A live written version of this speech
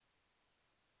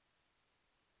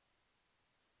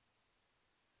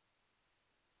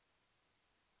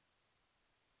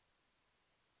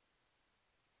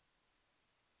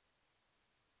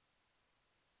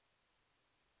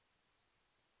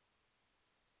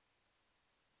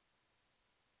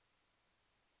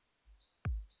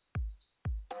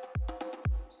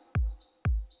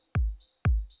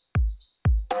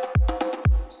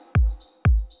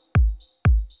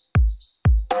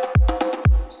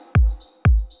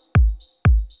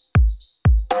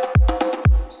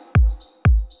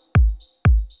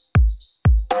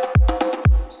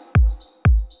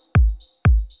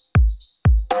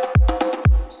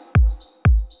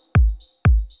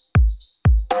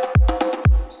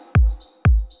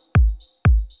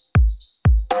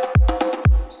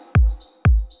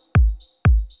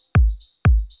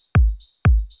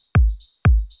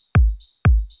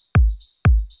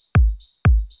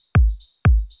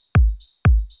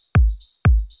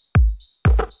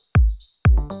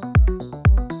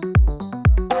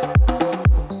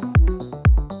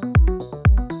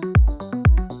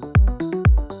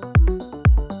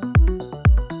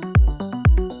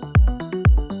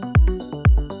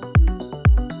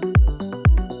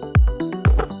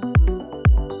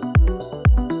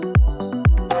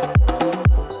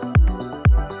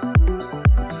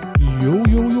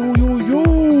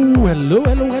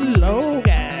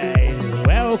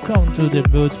to the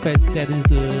Multifaceted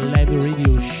live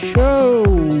radio show.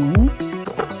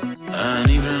 And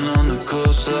even on the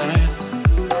coastline,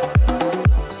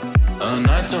 a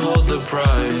night to hold the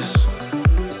price.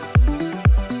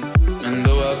 And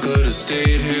though I could have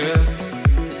stayed here,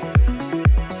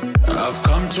 I've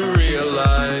come to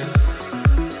realize,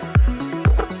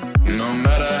 no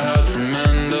matter how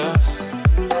tremendous,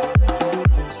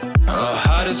 a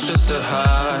height is just a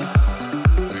high.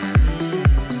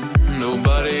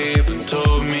 Nobody even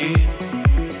told me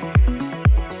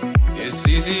it's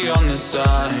easy on the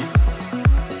side.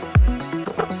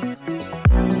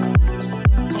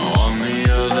 On the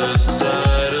other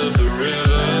side of the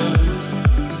river,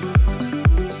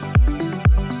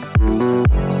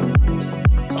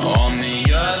 on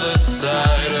the other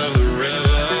side of the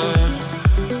river,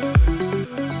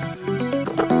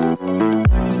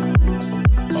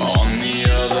 on the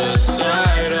other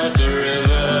side of the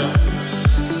river,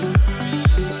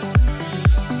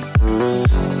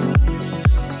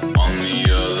 on the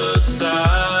other side.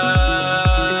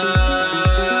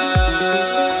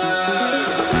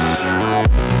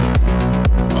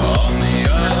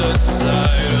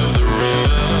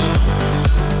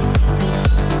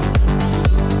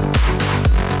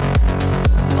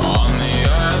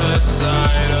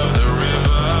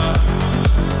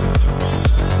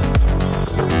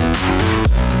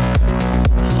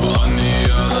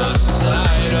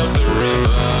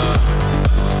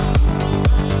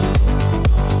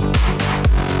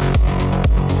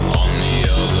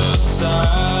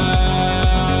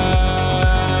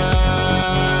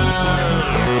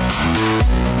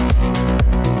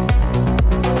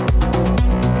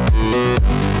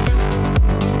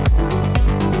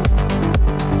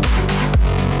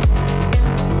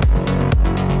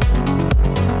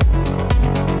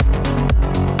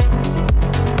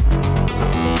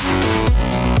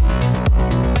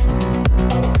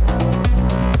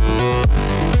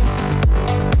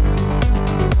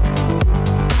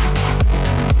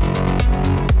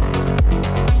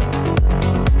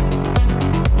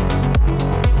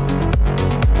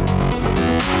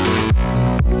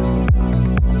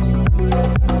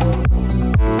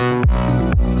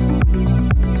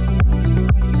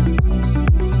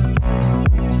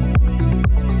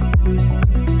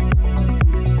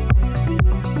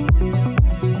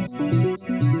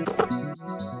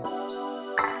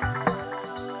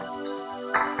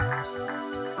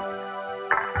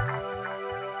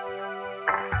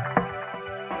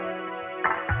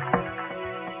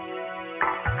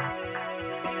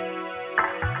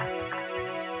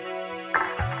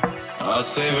 I'll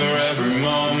savor every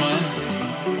moment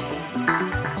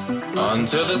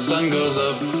until the sun goes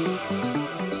up.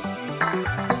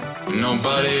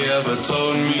 Nobody ever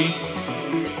told me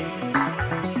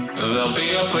there'll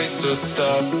be a place to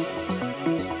stop.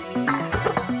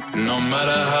 No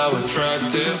matter how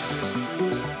attractive,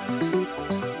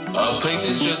 a place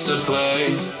is just a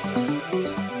place.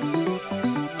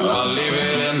 I'll leave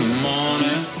it in the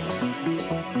morning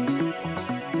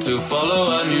to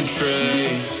follow a new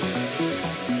trace.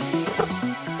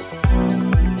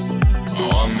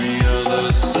 On the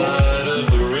other side of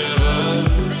the river,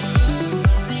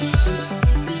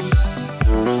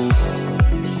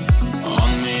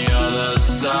 on the other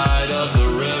side of the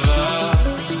river,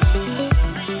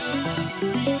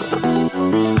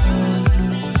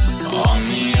 on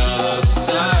the other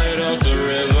side of the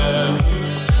river,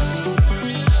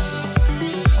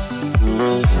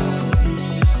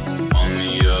 on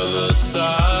the other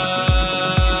side.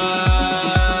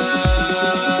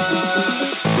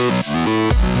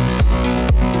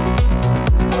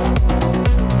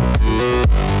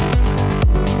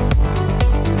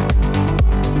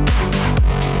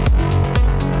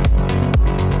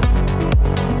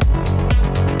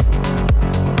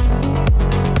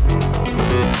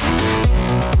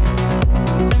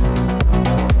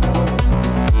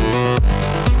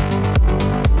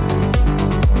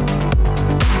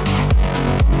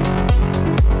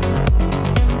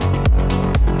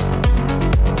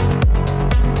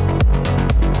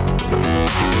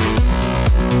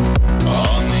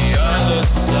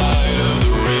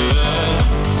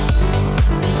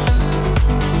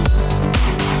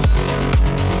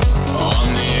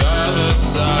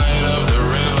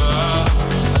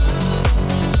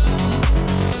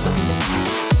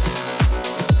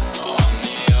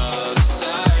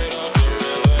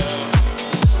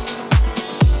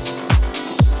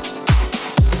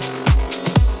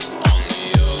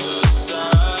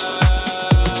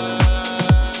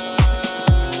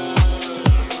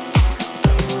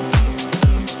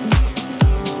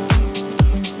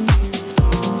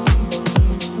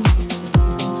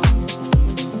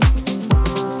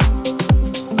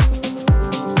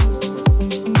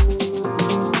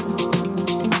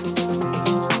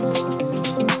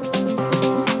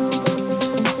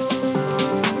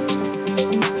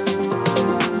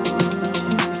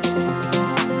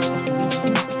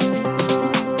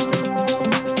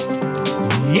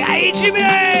 aí,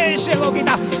 time! Chegou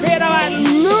quinta-feira,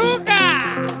 maluca!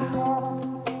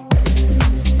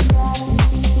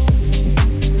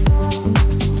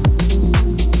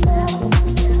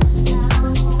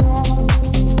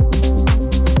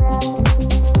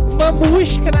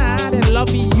 Mamusca na área,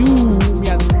 love you,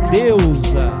 minha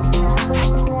deusa.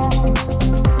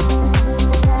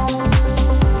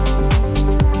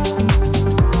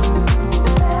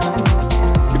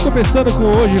 E começando com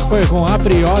hoje foi com A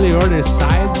Priori Order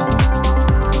Side.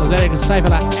 O Eric sai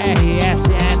pela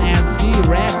RSNNC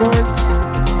Records.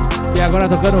 E agora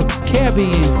tocando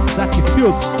Kevin e Zach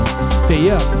Fields,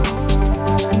 Stay Up.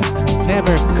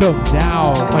 Never Come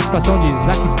Down, participação de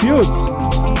Zach Fields.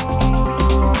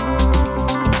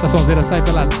 A sonzeira sai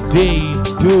pela Day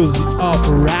Dose of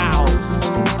Rouse.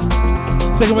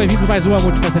 Sejam bem-vindos a mais uma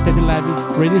Multifaceted Live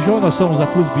Radio Show. Nós somos a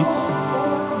Plus Beats.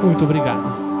 Muito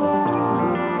obrigado.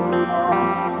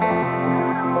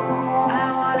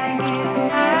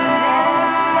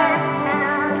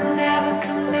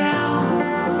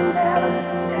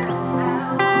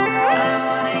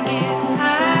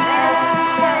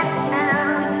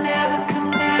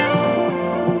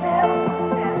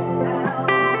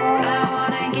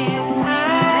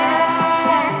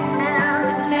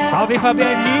 Salve,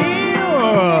 Fabianinho!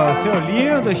 Seu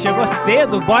lindo, chegou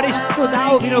cedo, bora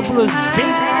estudar ouvindo Blues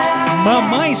Beats.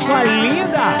 Mamãe, sua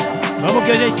linda! Vamos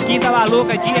que hoje é quinta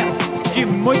maluca, dia de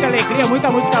muita alegria,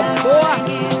 muita música boa,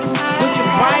 good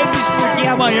vibes, porque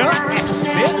amanhã é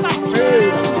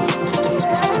sexta-feira.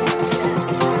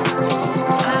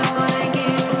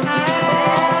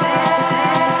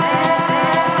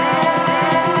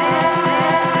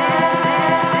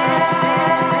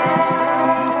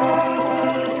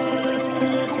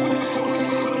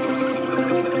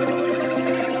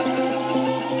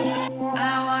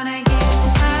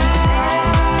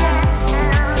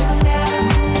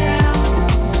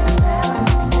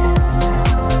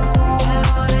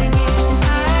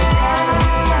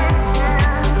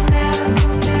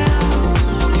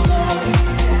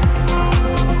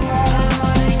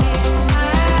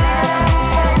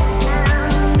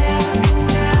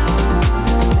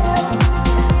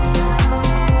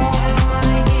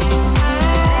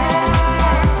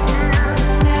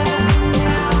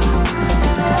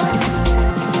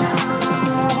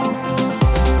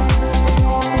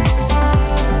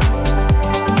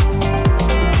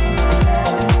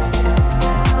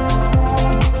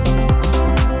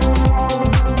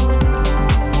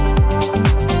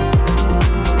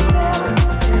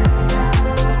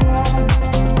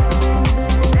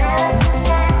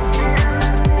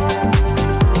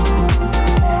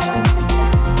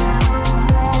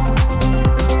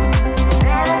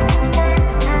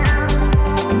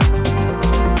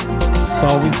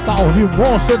 Salve,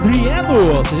 monstro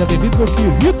Adriano! Seja bem-vindo, meu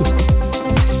querido!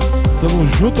 Tamo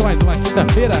junto mais uma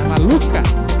quinta-feira maluca!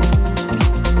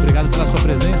 Obrigado pela sua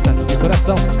presença de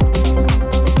coração!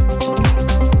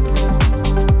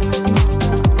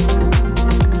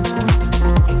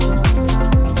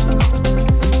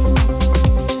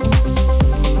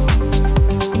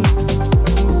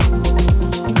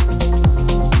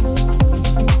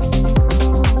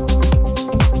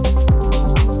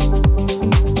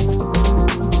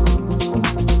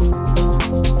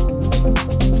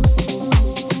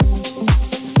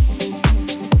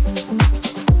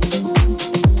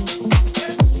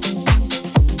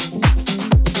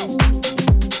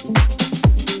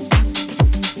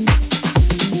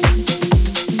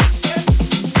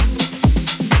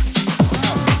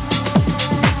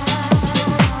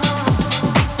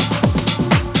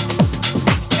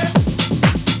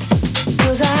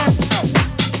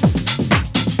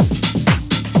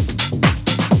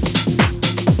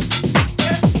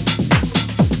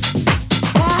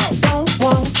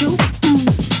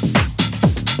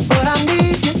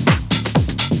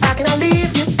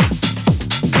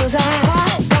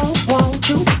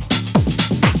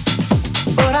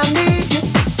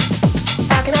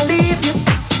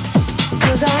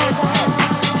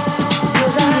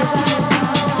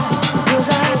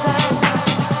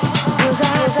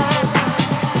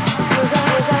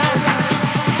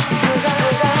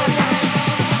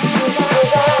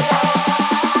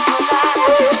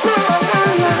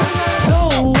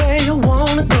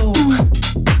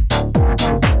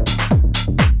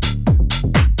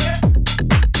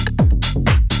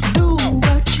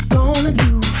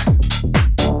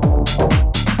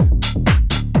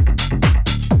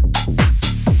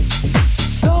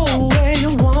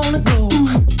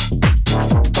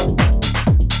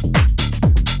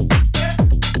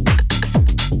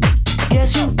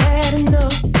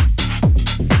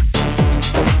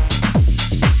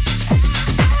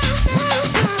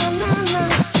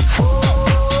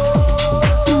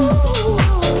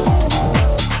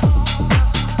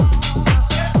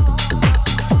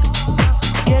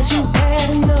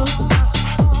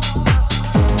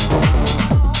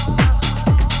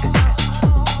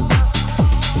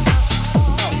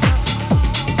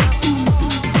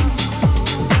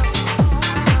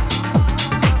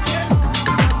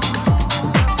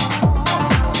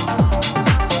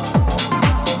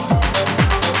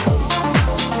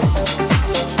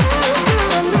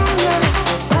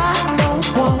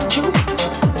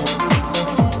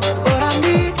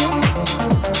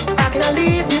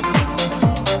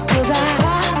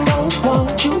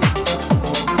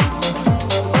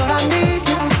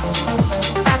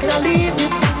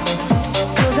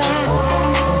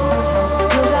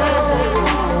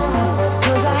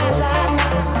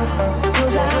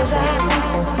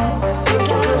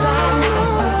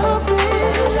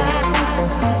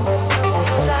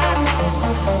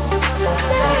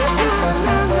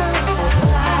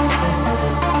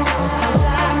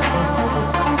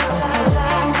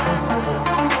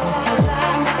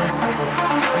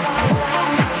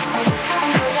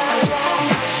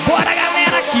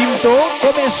 Começou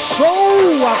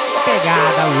a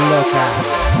pegada louca.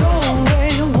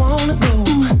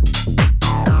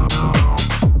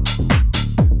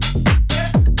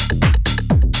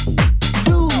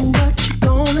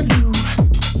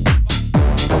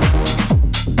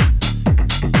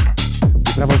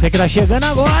 Pra você que tá chegando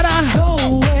agora,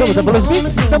 somos a Blues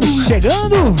Beats, estamos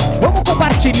chegando. Vamos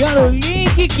compartilhando o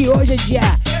link que hoje é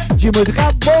dia de música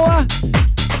boa.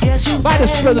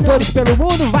 Vários produtores pelo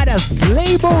mundo, várias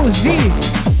labels e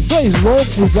dois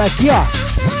loucos aqui, ó,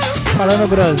 falando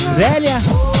groselha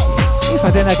e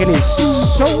fazendo aquele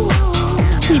som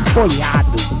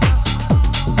empolhado.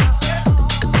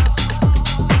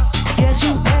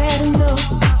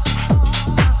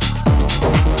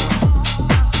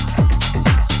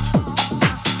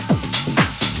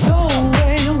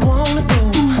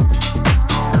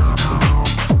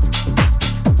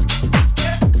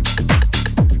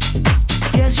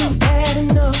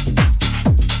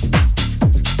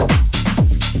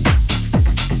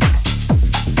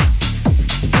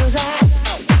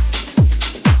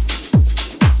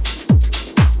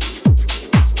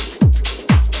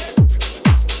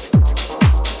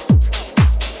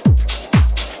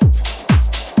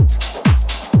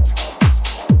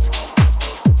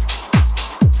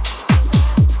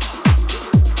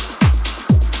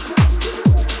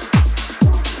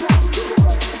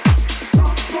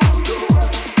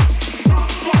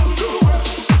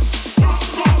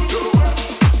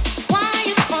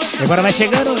 Agora vai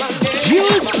chegando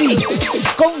Juicy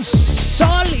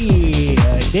Console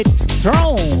The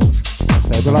Throne.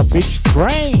 Saiu pela Beach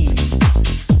Train.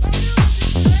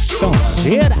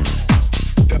 Sonzeira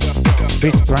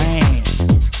Beach Train.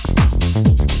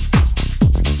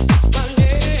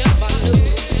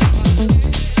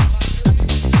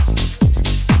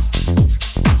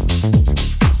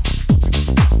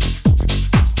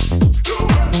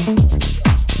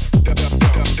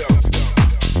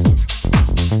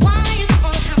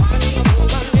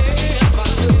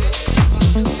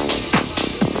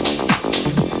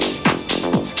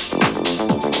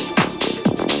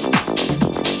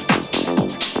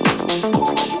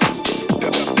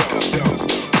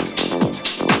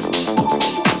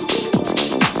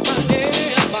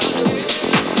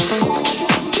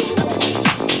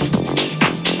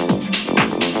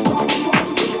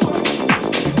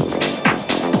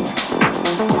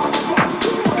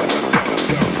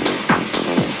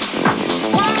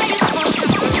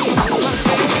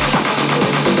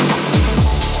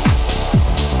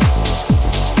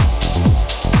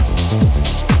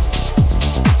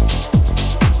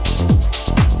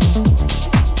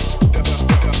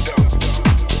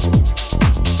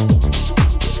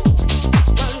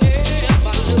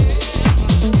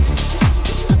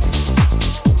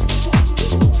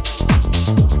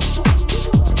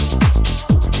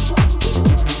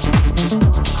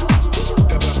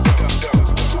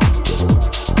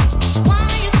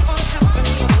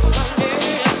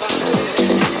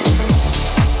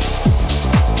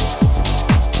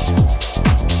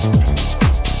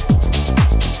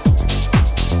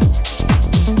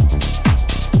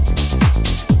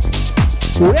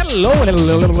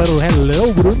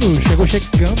 Hello, Bruno,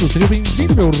 chegando, seja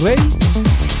bem-vindo, meu rei,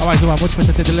 a mais uma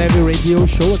Multifaceted Live Radio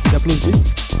Show aqui da Blues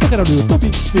Beats, no canal do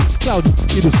YouTube, Mixcloud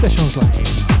e do Sessions Live.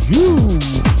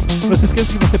 Não se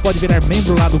esqueça que você pode virar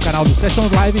membro lá do canal do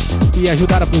Sessions Live e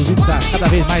ajudar a Blues Beats a cada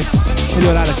vez mais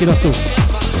melhorar aqui nosso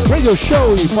Radio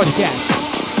Show e podcast.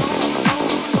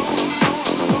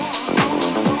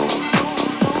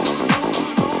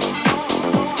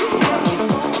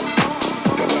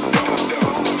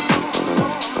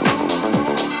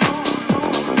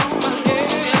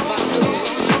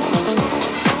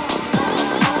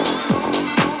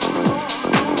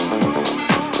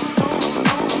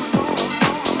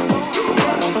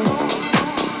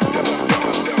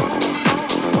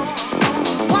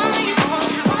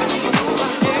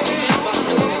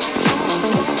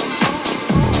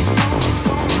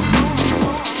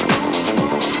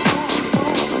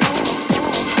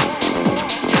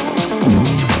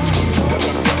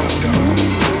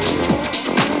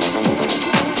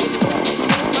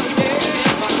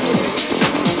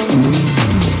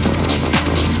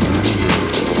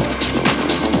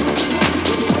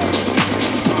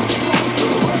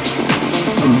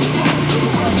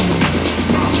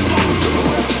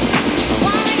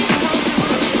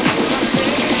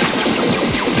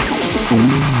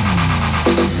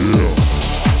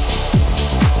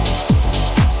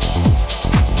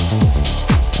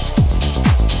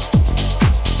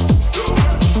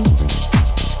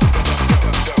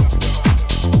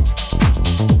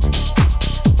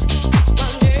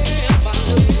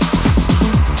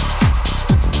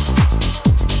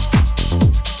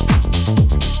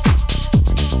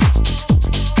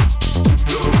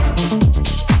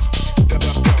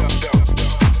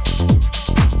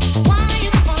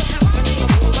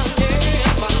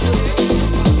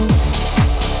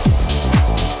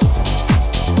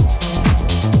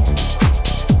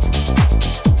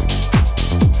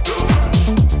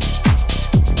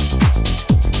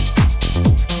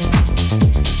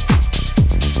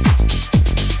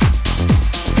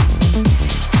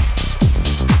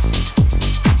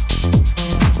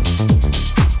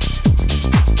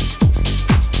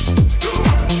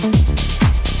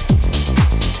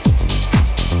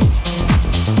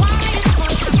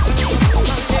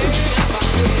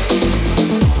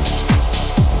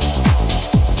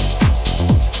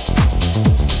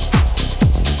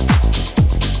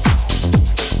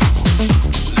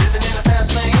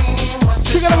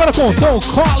 com Tom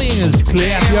Collins,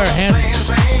 Clap Your Hands.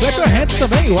 Clap Your Hands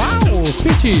também, uau!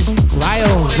 Feat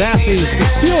Ryan Zeth e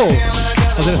Cecil.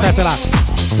 Fazendo sai pela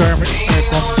Term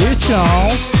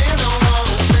Competition.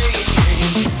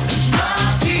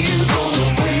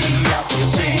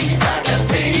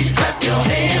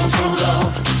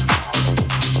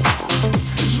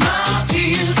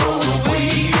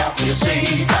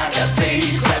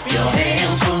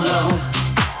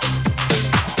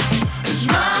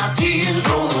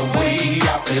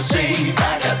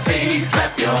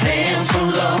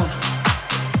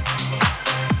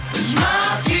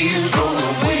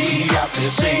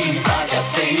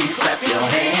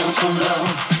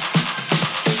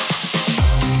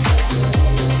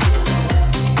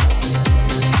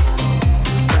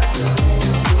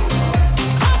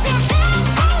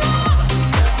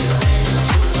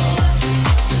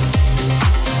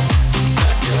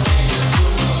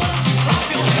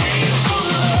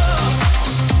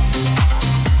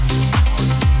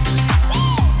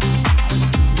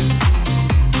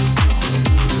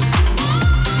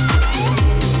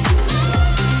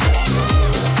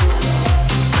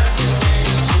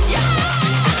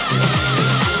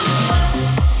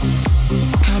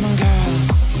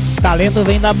 Talento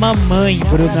vem da mamãe,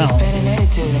 Brunão.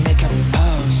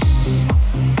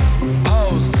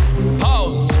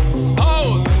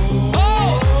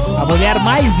 A mulher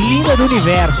mais linda do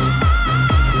universo.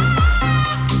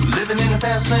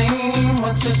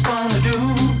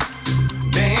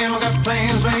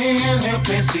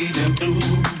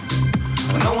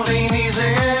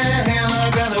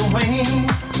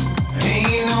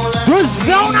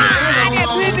 Cruzão na área,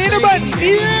 menino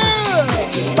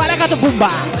bandido! Para gato Pumba!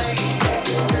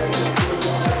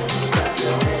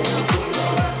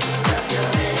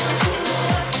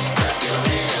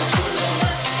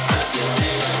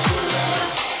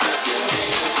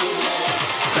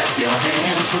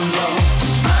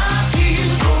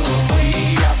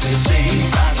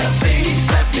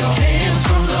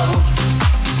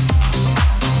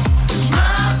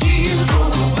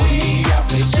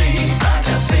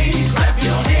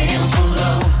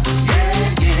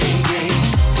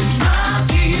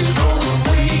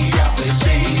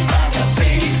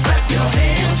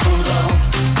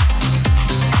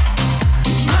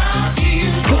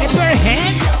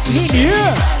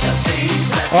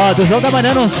 Ó, do João tá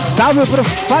mandando um salve pro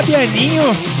Fabianinho,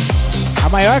 a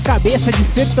maior cabeça de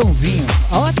sertãozinho.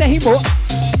 Ó, até rimou.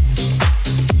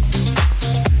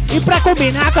 E pra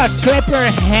combinar com a Clap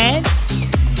Your Hands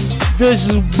dos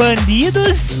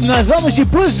bandidos, nós vamos de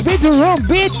Blues Beat Room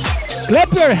Beat.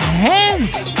 Clap Your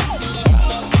Hands.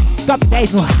 Top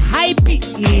 10 no Hype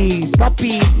e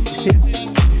top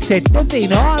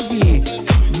 79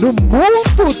 no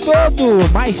mundo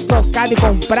todo. Mais tocado e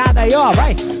comprado aí, ó.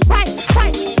 Vai, vai,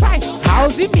 vai, vai.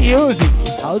 House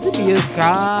Music. House Music.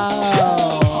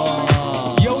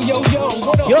 Yo, yo, yo.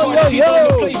 What up, Yo, yo,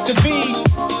 yo. place to be.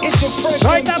 It's your fresh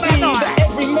Right MC, now, right now. the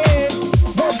every man.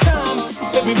 One time,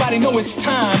 everybody know it's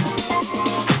time.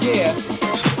 Yeah,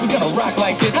 we gonna rock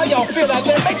like this. How y'all feel out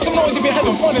there? Make some noise if you're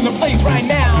having fun in the place right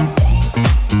now.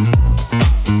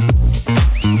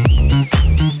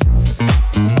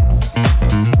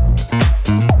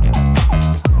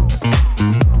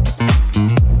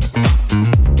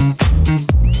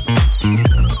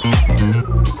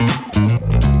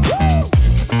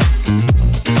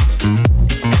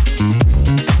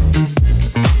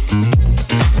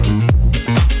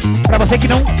 Você que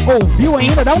não ouviu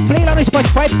ainda, dá um play lá no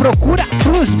Spotify, procura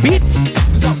Blues Beats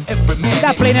e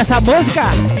dá play nessa música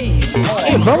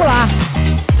e vamos lá.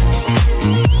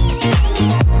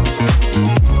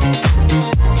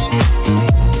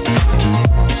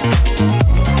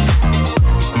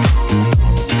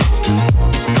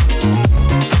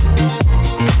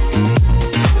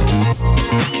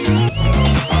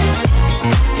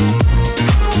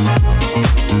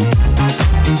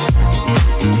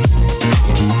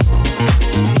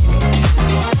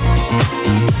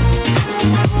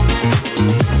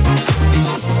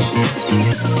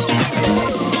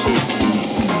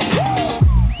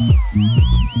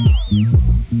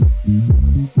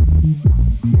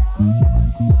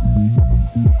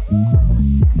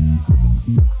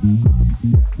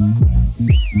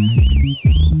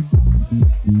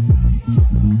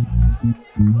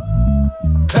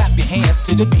 Clap your hands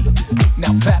to the beat.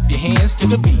 Now clap your hands to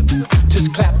the beat.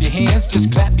 Just clap your hands,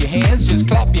 just clap your hands, just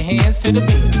clap your hands to the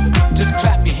beat. Just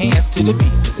clap your hands to the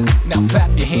beat. Now clap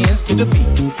your hands to the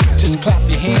beat. Just clap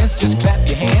your hands, just clap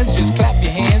your hands, just clap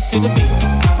your hands to the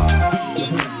beat.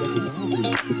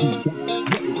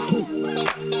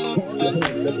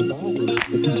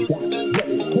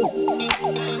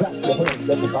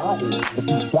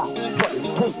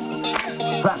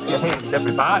 hands,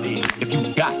 everybody, if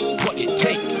you got what it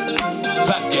takes.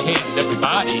 Clap your hands,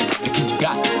 everybody, if you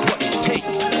got what it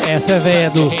takes. Essa é velha,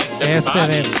 Edu. Essa é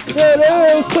velha.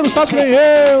 Beleza, você não sabe nem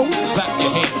eu. Clap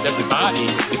your hands, everybody,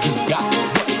 if you got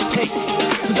what it takes.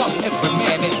 'Cause I'm every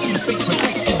man that he speaks for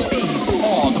takes and bees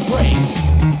all the brains.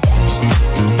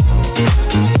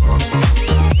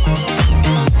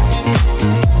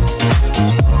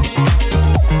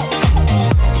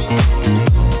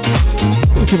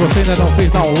 Se você ainda não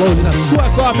fez download na sua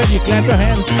cópia de Clap Your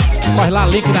Hands, corre lá,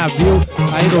 link na bio,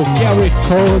 aí no QR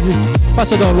Code,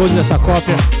 faça o download dessa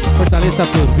cópia, fortaleça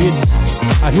seus beats,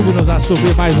 ajude-nos a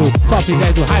subir mais no top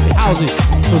 10 do Hype House,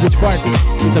 no Beatport,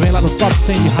 e também lá no top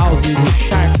 100 de House do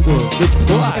Chart do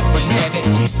Beatport.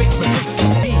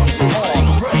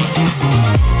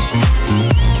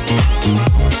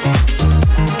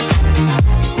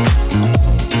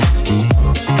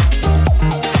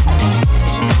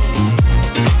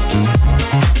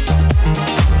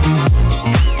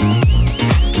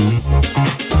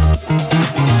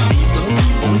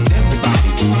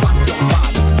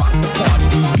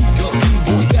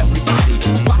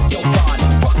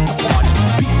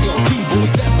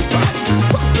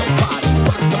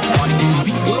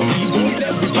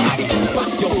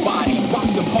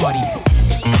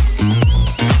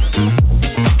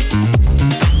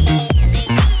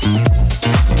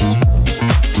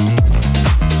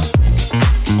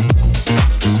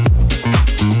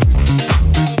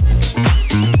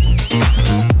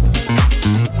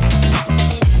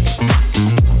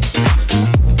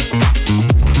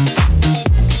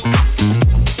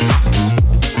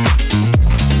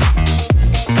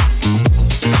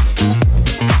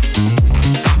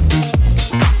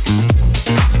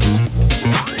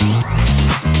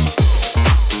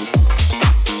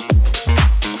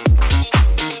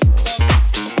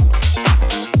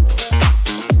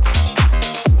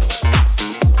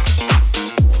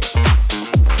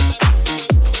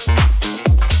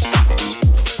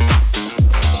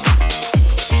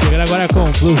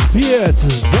 Blues Beats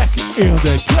back in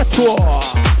the ghetto.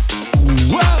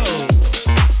 Wow!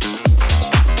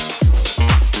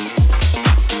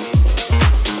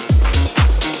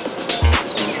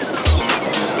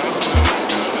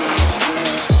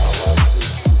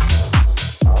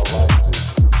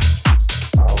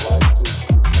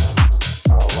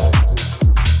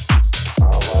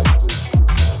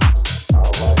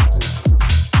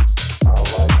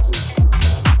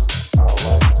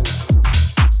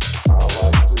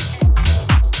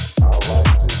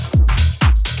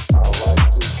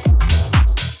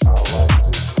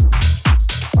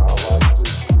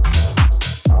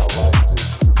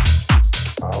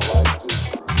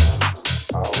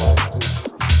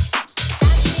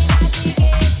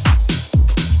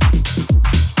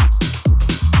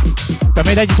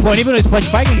 Também tá disponível no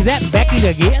Spotify, quem quiser, Back in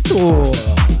the Ghetto.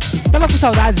 Tava com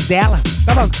saudades dela,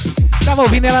 tava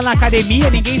ouvindo ela na academia,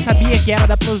 ninguém sabia que era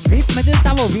da Plus Beats, mas eu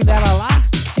tava ouvindo ela lá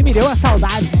e me deu as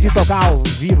saudades de tocar ao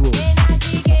vivo.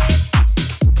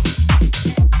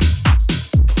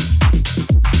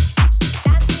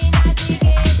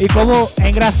 E como é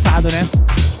engraçado, né?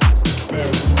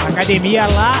 A academia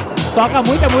lá toca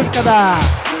muita música da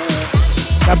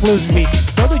Plus Beats,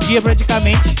 todo dia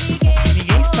praticamente.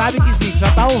 Ninguém sabe que existe, só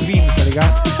tá ouvindo, tá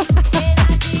ligado?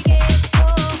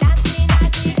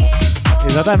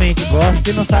 Exatamente, gosta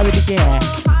e não sabe de quem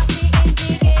é.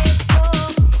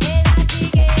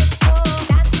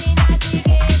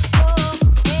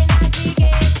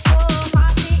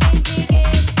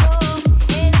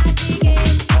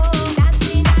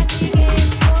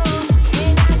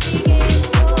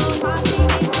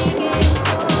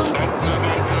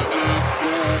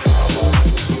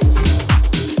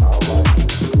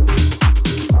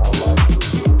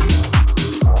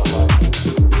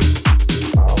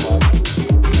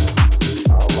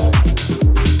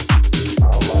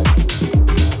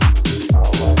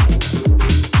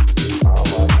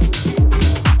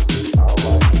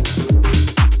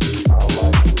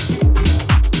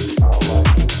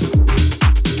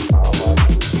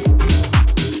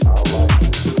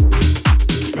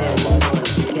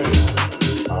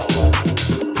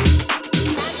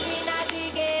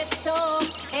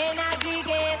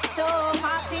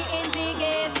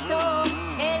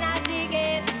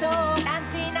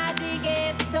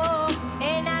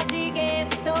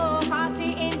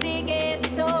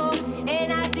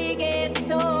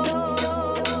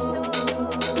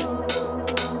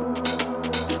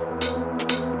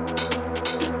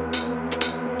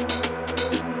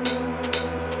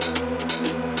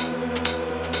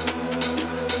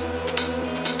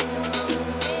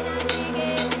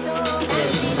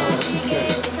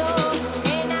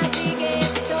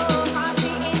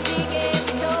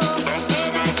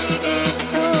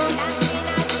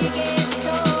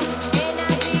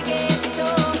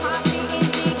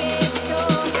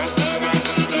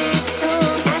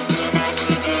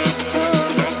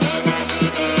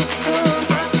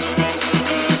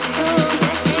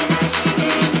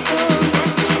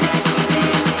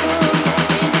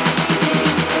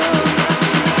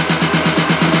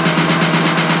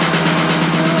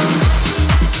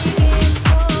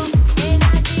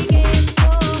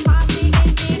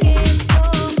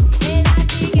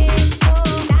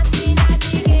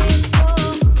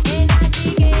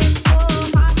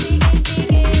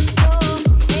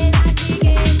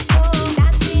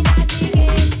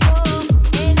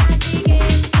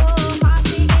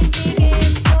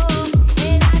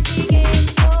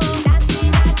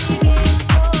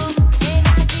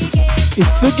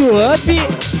 Studio Up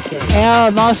é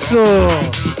o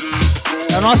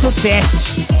nosso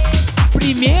teste.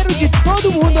 Primeiro de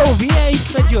todo mundo ouvir é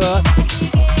Studio Up.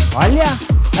 Olha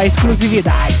a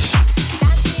exclusividade.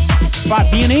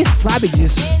 Fabinho nem sabe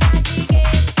disso.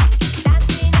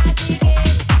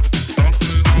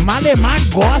 Malemar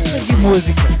gosta de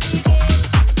música.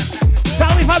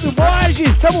 Salve, Fábio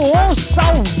Borges! Tamo on,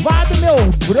 salvado, meu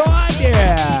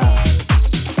brother!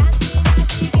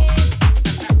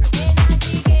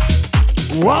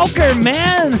 Walker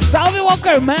Man! Salve,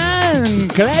 Walker Man!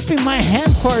 Clapping my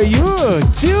hand for you,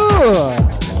 too!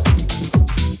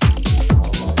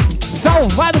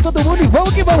 Salvado todo mundo e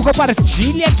vamos que vamos!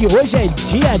 Compartilha que hoje é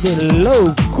dia de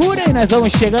loucura e nós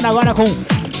vamos chegando agora com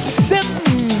Sam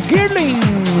Girling,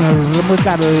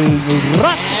 música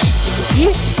rock,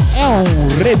 e é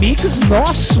um remix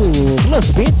nosso, Plus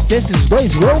Beats, esses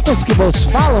dois loucos que vos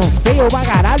falam feio pra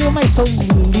caralho, mas são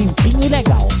limpinho e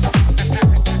legal.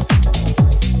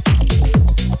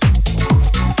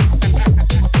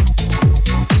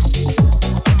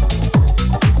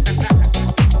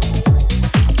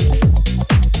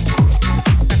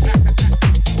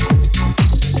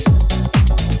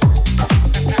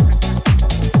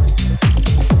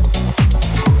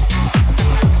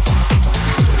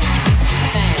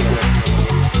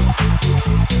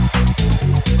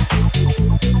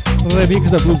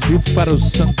 Remix da Blues Beats para o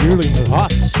Sandgerling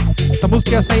Hot. Essa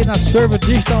música ia sair na Server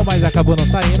Digital, mas acabou não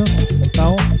saindo.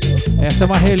 Então, essa é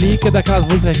uma relíquia daquelas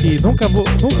músicas que nunca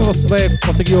você vai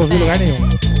conseguir ouvir em lugar nenhum.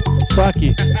 Só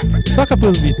aqui. Só com a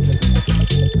Blues Beats.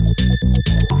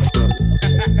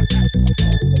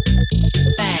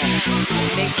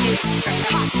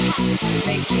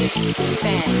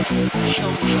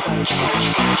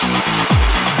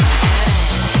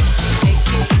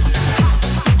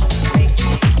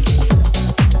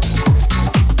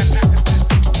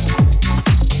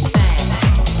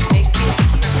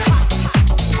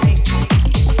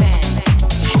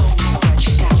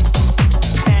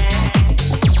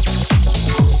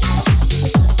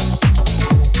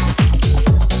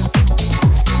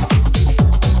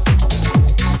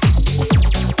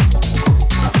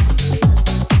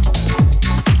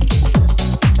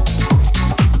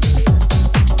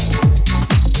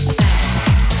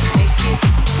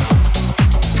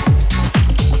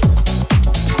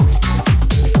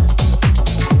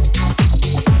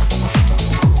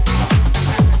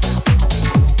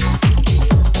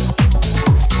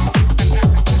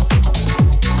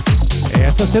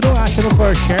 Você não acha no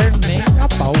ForShare nem a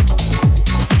pau.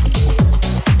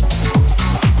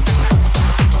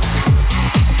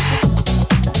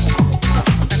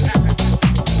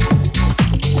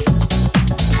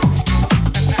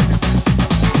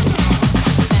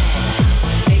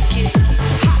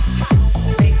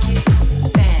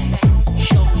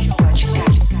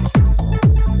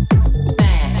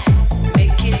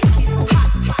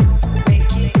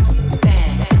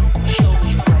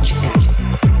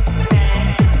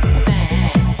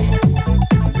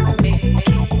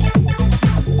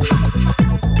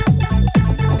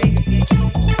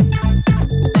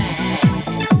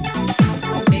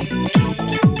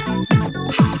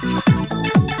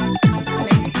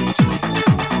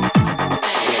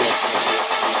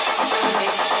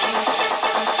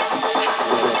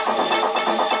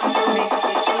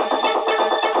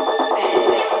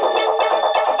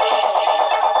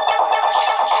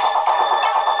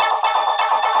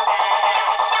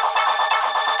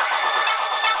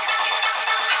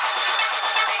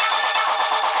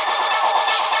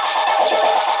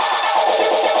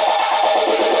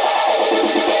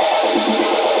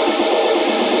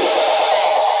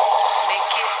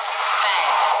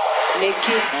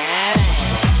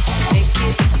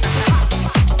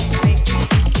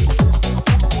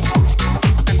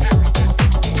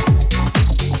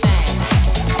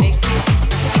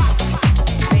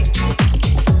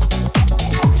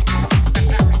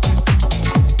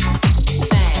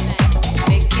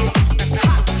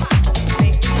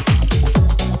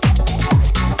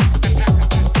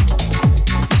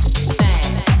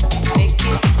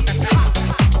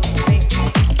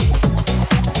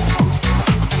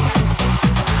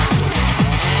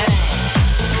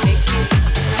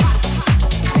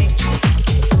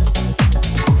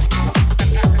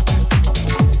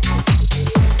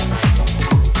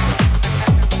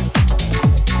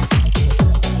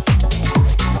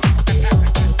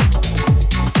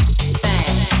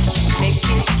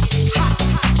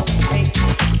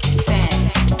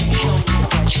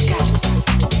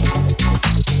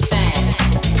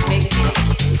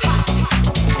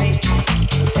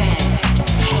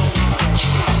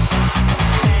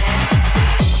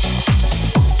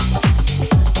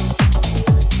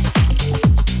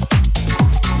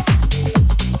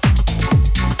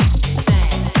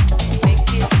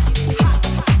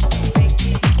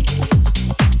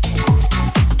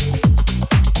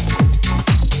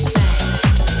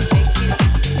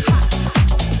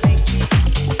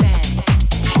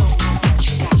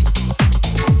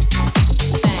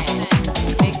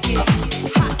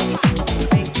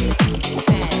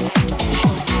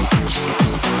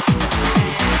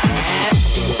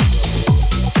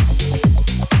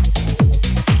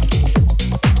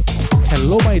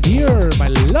 Hello, my dear, my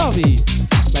love.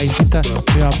 Laisita,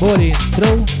 meu amor,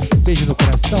 entrou. Beijo no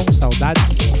coração, saudades.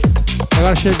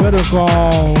 Agora chegando com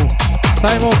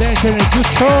Simon Dancer e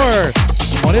Doutor,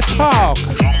 Money Talk.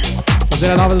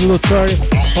 Fazer a nova do Doutor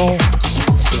com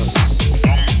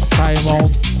Simon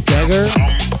Dagger.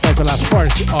 Sai pela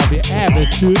Force of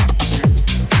Attitude.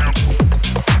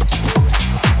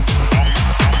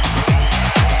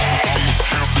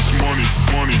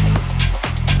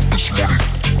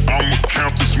 I'ma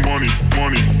count this money,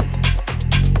 money.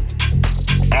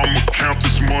 I'ma count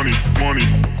this money, money.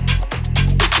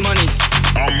 It's money.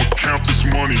 I'ma count this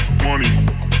money, money.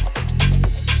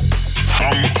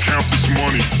 I'ma count this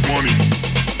money, money.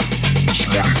 This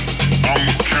money.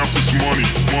 I'ma count this money,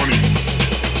 money.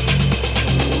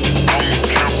 I'ma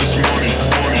count this money,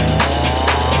 money.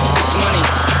 It's money.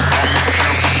 I'ma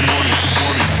count this money,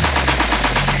 money.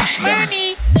 This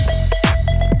money.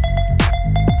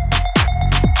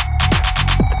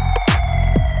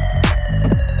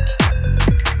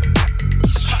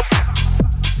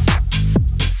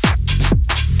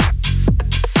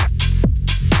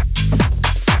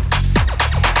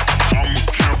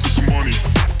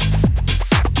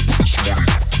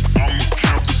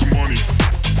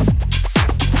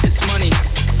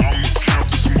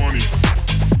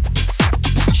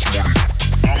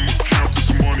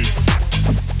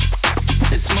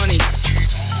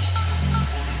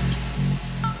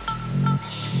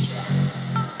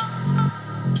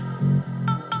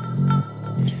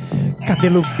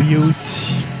 Cabelo beauty.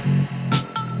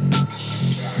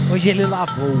 Hoje ele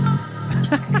lavou.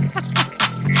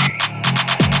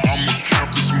 I'ma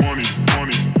count this money,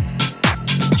 money.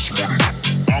 This money.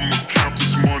 I'ma count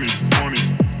this money, money.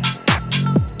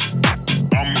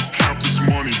 I'ma count this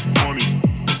money, money.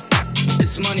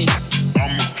 It's money.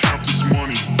 I'ma count this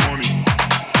money, money.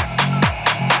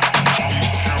 I'ma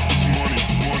count this money,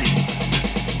 money.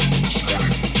 This money.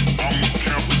 I'ma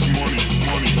count this money,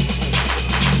 money.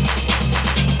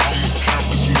 I'ma count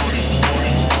this money,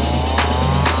 money.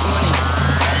 It's money.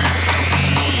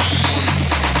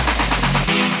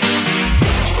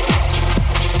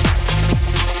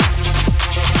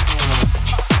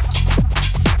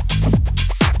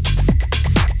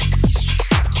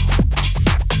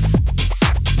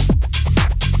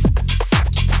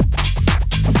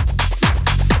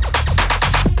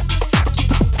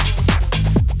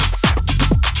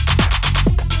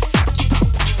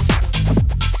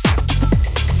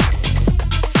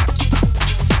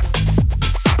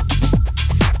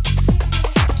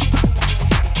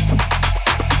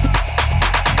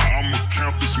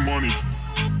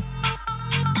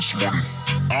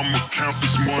 I'ma count this money. This money. I'ma count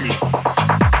this money.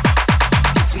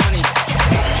 It's money.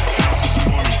 Count this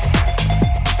money. This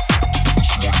money.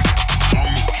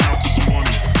 I'ma count this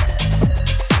money.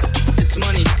 It's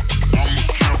money. I'ma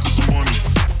count this money.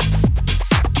 This money.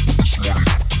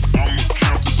 I'ma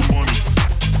count this money.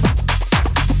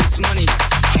 It's money.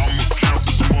 I'ma count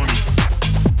this money.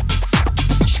 This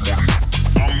money.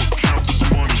 I'ma count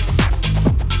this money.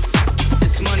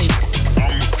 It's money.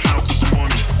 I'ma count this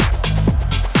money.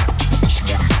 This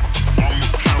money. I'ma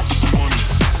count this money.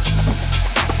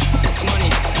 It's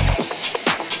money.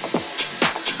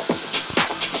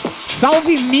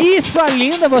 Salve me, sua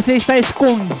linda, você está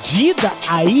escondida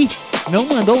aí? Não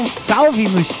mandou um salve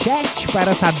no chat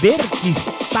para saber que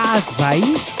estás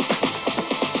aí?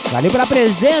 Valeu pela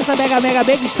presença, mega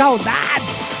beijo,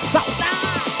 saudades, saudades!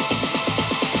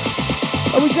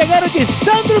 Vamos chegando de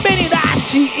Sandro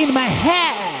Benidati in my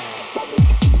head.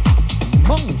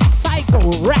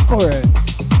 Mooncycle Records.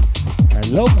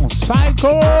 Hello,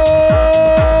 Mooncycle!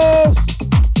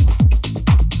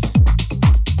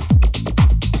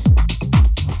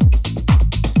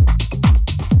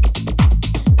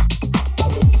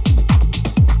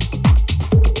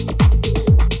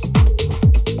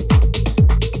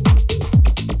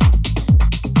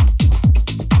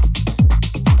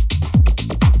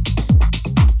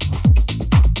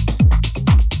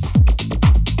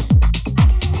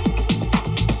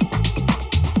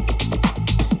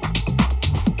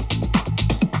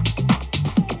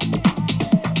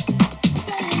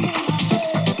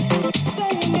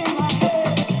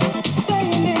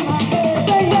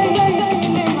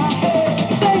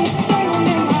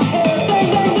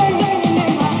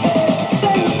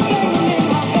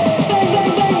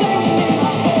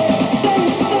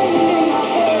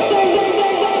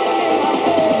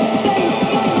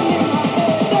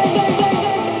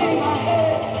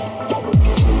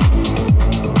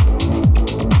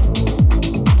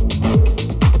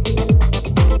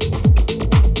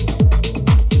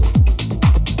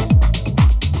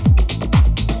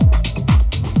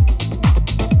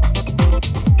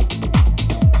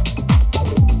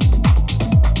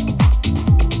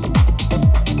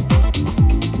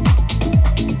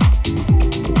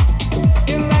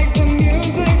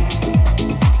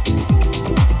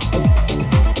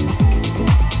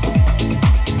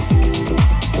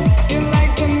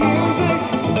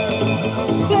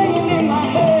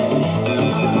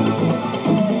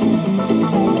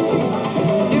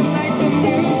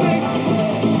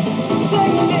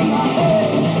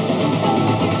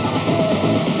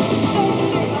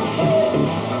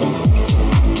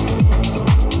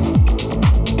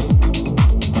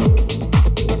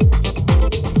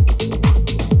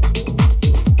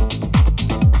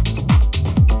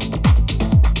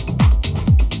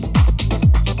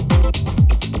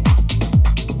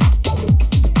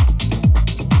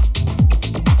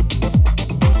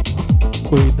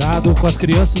 animado com as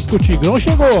crianças que o Tigrão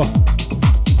chegou.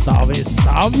 Salve,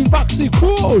 salve, Boxy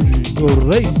Code, o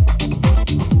rei.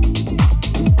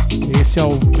 Esse é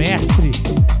o mestre.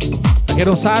 Pra quem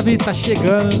não sabe, tá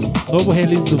chegando novo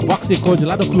release do Boxy Code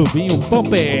lá do clubinho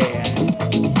Pumper.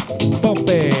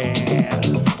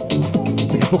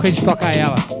 Daqui a pouco a gente toca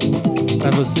ela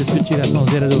pra vocês curtirem a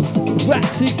sonzeira do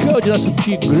Boxy Code, nosso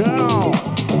Tigrão.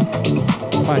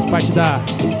 Faz parte da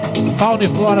fauna e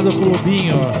flora do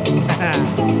clubinho.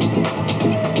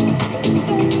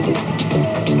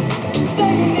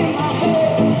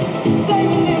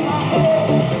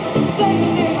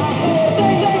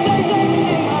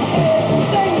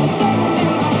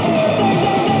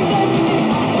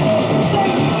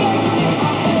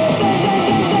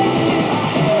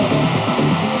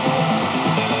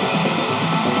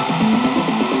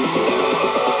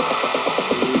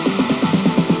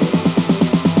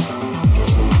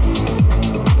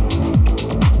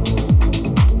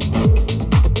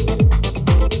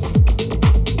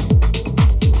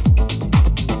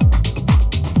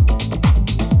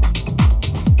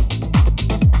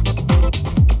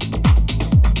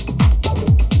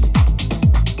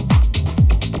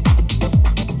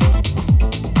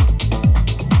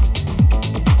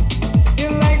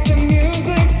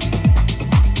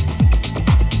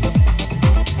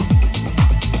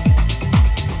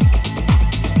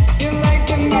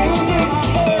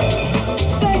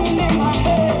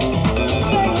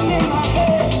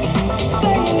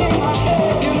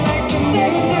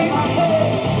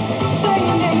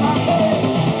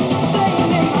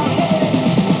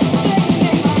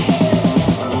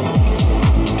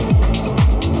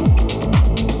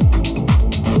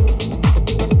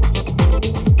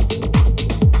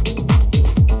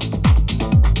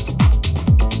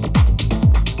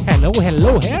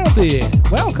 Hello, Herbie!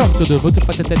 Welcome to the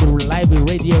Multifaceted Live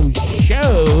Radio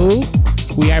Show.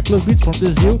 We are Plus Beats from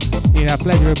Brazil. It's a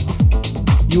pleasure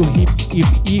you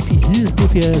if here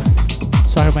with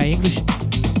us. Sorry, my English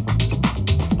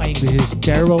is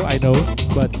terrible, I know,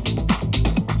 but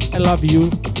I love you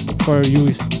for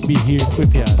you be here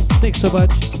with us. Thanks so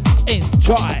much.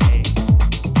 Enjoy!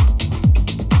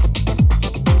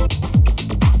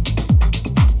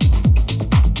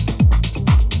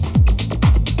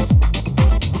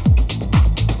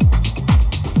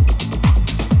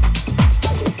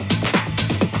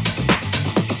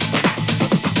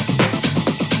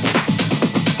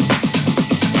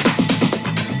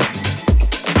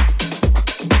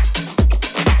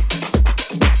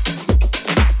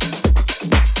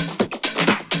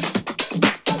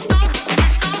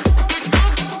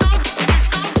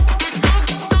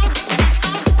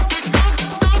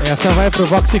 Essa vai pro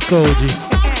Boxy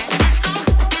Code.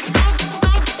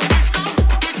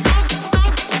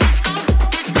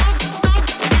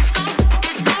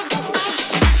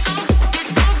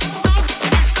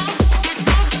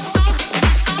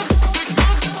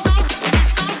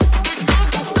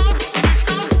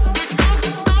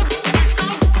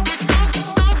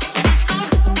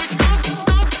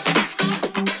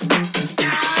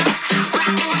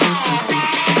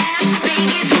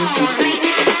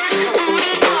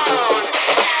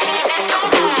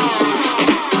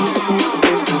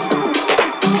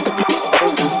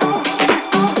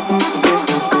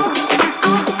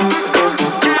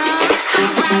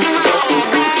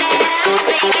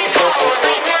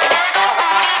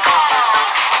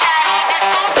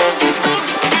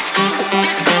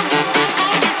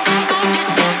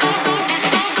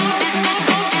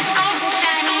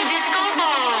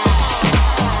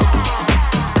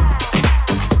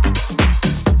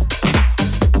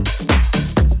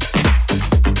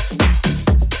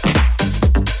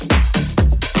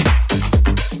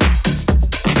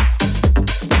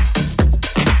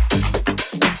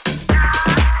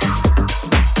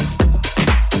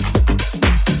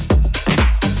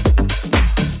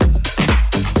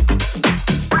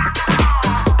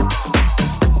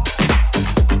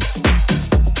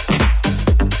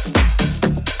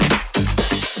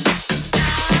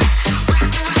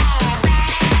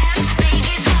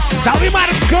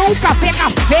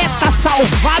 Café tá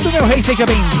salvado, meu rei, seja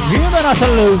bem-vindo à nossa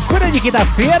loucura de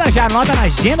quinta-feira. Já anota na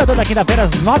agenda, toda quinta-feira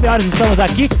às 9 horas estamos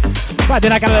aqui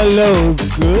fazendo aquela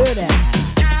loucura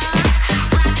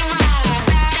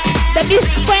da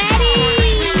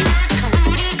Bisquari.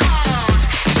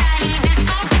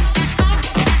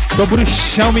 Tô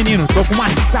bruxão, menino, tô com uma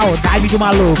saudade de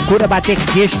uma loucura, bater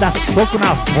queixo, dar soco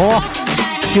na avó,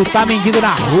 chutar mendigo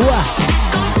na rua.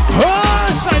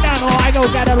 Oh, sai da nós, eu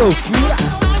quero a loucura.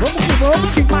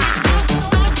 Vamos que mais.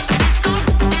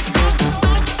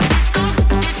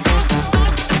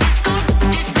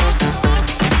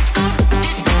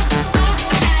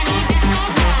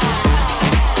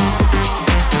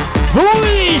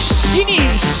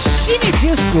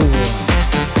 disco.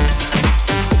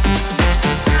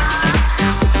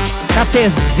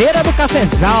 Cafezeira do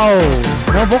cafezal.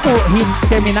 Não vou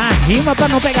terminar a rima pra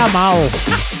não pegar mal.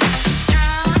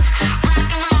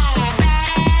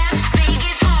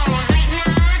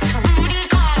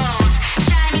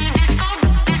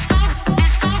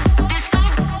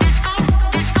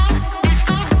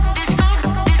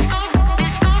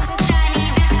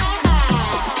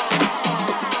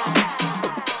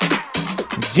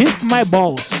 Disc my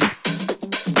balls.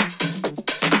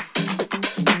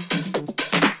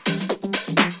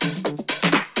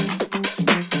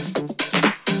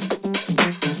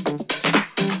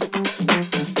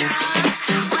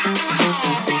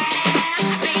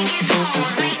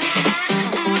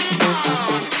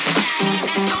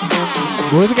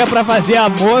 Música pra fazer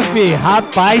amor, fi.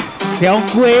 Rapaz, você é um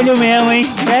coelho mesmo, hein?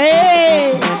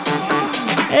 Ei!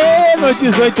 Ei, meus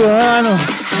 18 anos.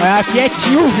 Aqui é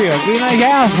tio, filho. Aqui nós já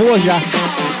é avô, já.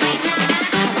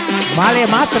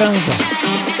 Malemar transa.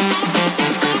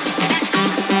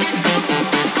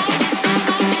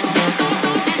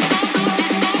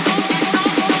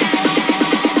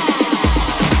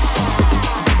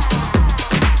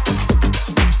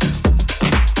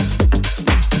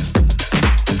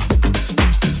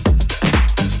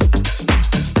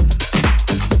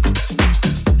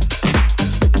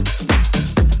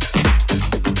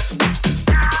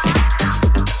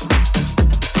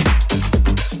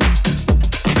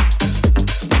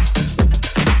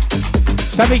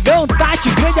 Amigão, Tati,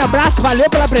 grande abraço, valeu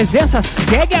pela presença,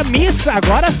 segue a missa,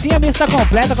 agora sim a missa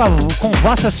completa com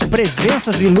vossas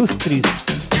presenças ilustres.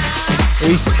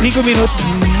 Os 5 minutos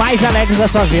mais alegres da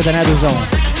sua vida, né, Duzão?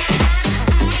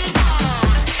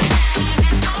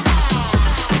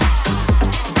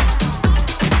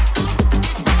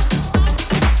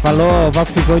 Falou, o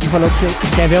Vox Gold falou que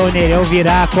você quer ver o Nereu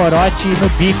virar corote no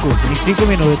bico em 5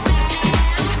 minutos.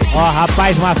 Ó,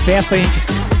 rapaz, uma festa a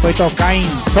gente foi tocar em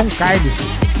São Carlos,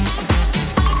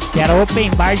 que era open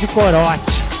bar de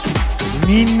corote.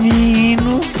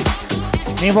 Menino,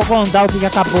 nem vou contar o que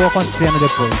acabou acontecendo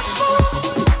depois.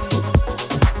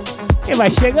 E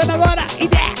vai chegando agora,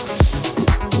 Index,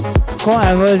 com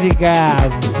a música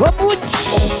Vamos!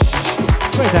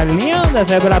 Coisa linda,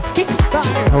 saiu pela Pixar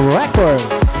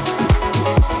Records.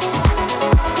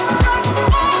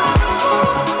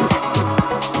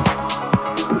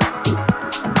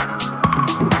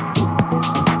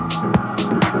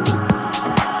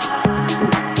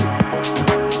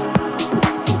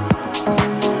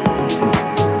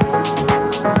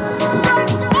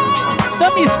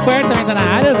 Square também tá na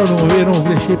área, eu não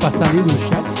deixei passar ali no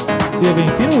chat. Seja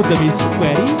bem-vindo, o Dami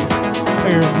Square,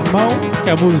 irmão, que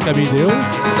a música me deu.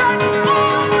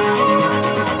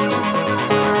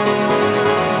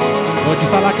 Vou te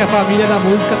falar que a família da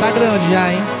música tá grande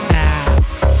já, hein?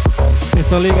 Vocês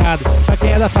estão ligados. Pra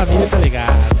quem é da família tá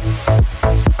ligado.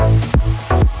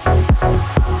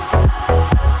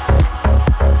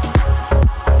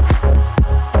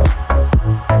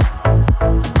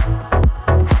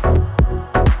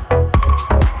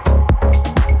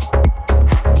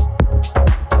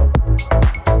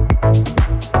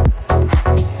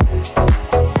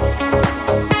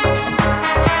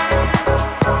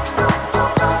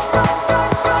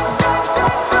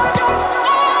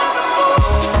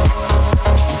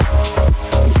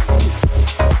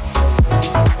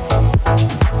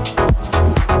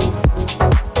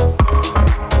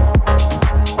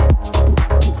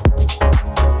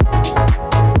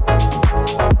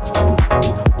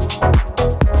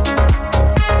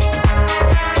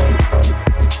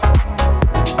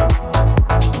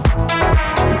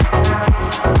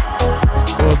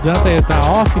 Danta aí tá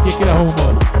off, o que ele arrumou?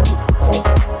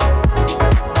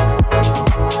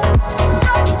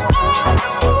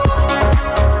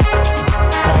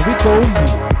 Salve 12.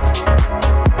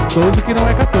 12 que não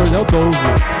é 14, é o 12.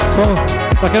 Só,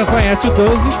 pra quem não conhece o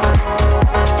 12,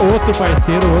 outro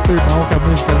parceiro, outro irmão que a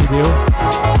música me deu.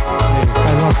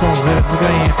 Faz uma sonzeira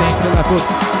desganhenta, hein, filho da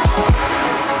puta.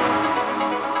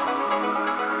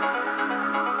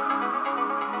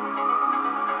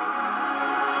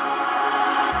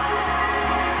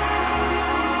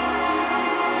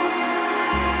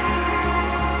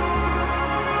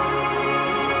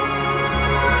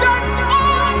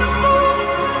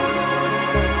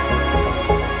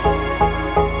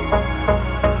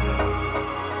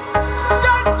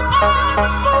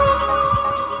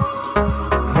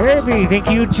 Herbie, thank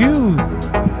you too.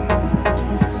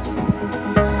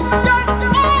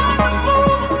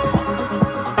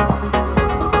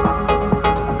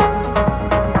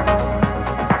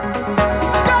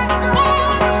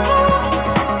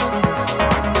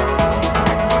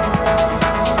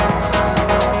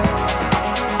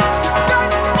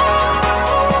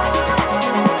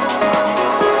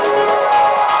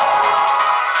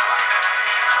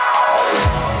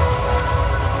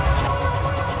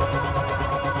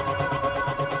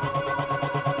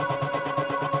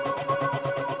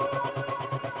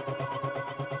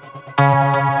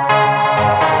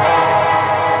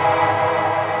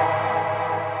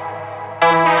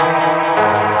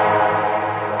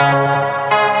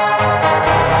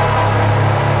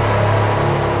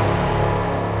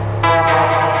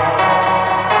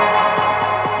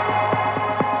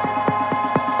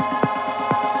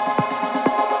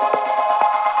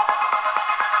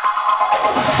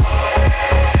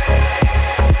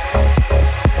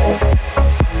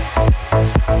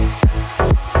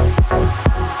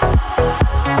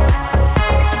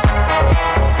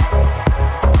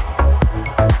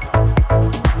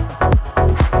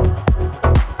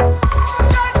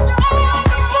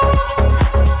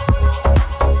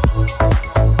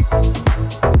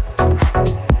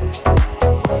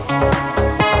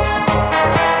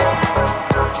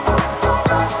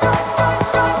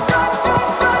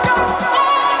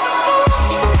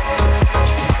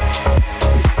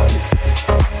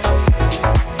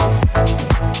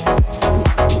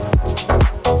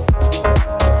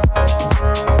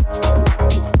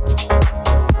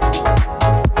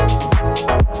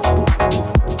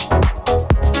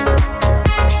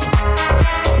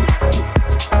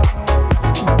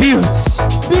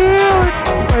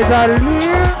 moçada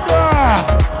linda!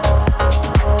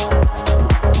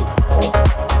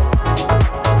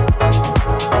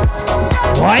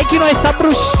 Olha que nós tá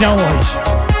bruxão hoje.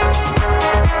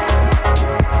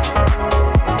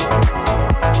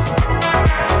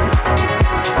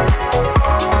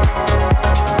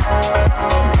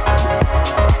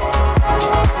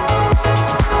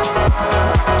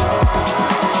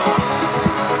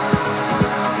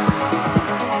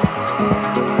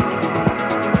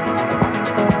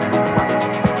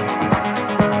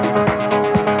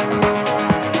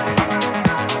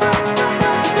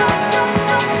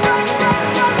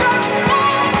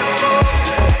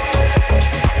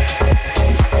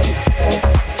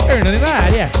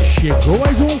 Chegou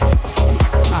mais um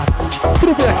a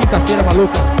trupe da quinta-feira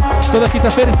maluca. Toda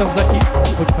quinta-feira estamos aqui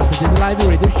Multifaceted Live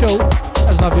Radio Show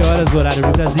às 9 horas do horário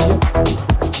de Brasília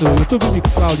no YouTube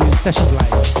Mixcloud Sessions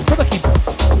Live.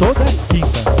 Toda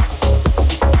quinta.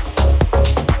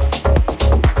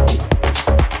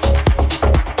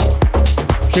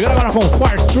 Chegando agora com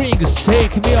Four Strings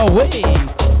Take Me Away,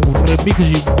 um remix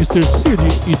de Mr. City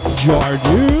e George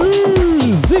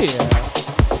Z.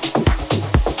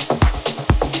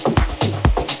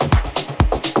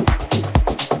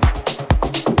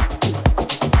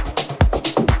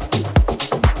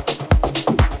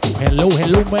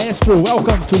 Hello, maestro.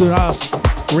 Welcome to the last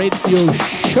radio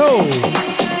show.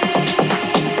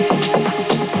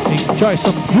 Enjoy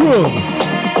some groove.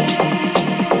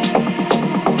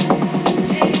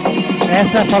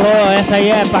 Essa aí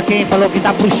é pra quem falou que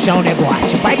tá bruxão o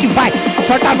negócio. Vai que vai.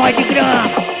 Solta nós de grana.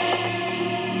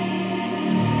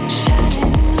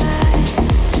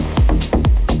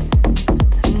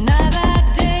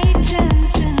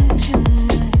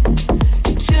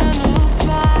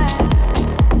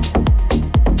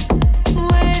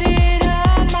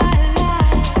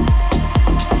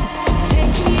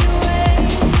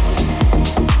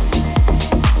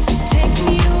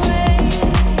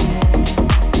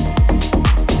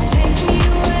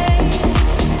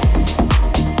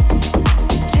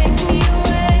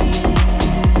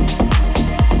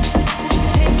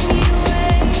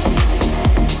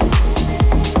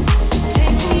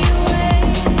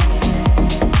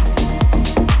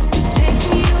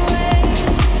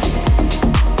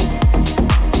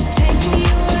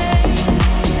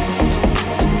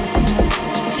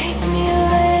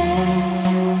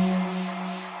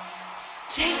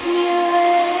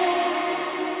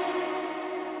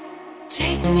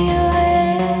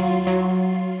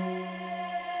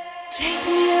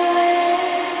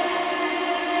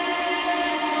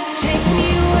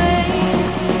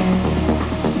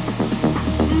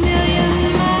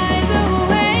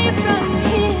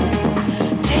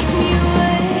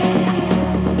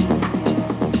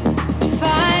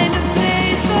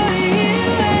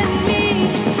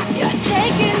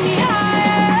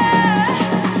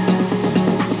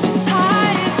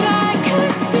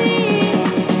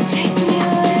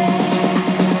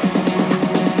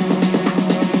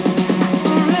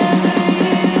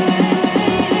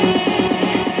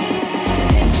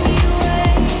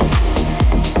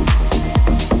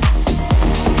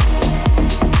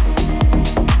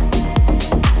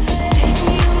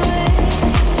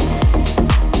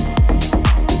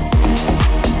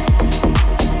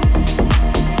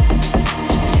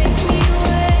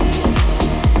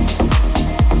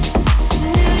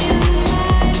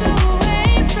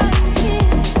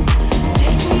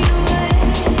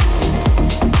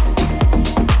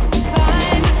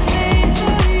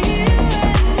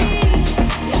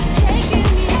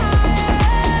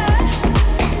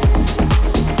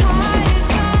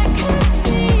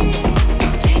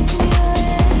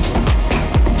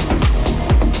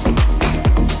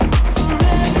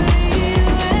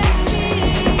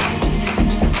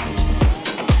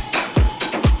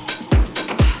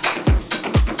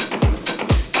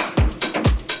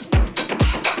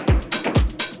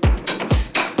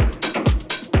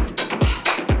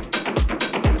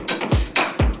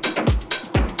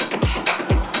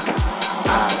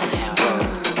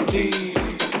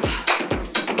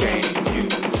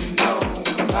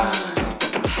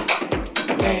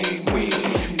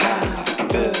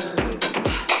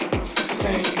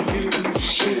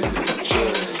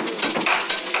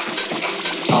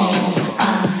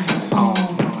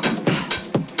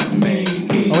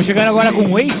 Chegando agora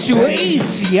com Ace to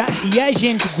Ace e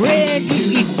Agent Greg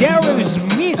e Daryl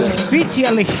Smith, feat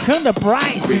Alexander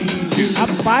Price.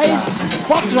 Rapaz,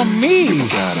 Focus on Me,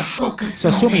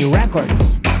 Sasumi Records.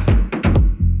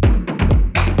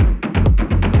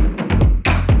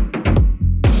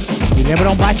 Me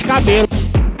lembra um bate-cabelo.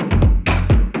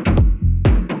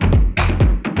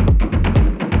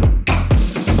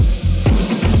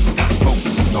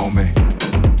 Focus on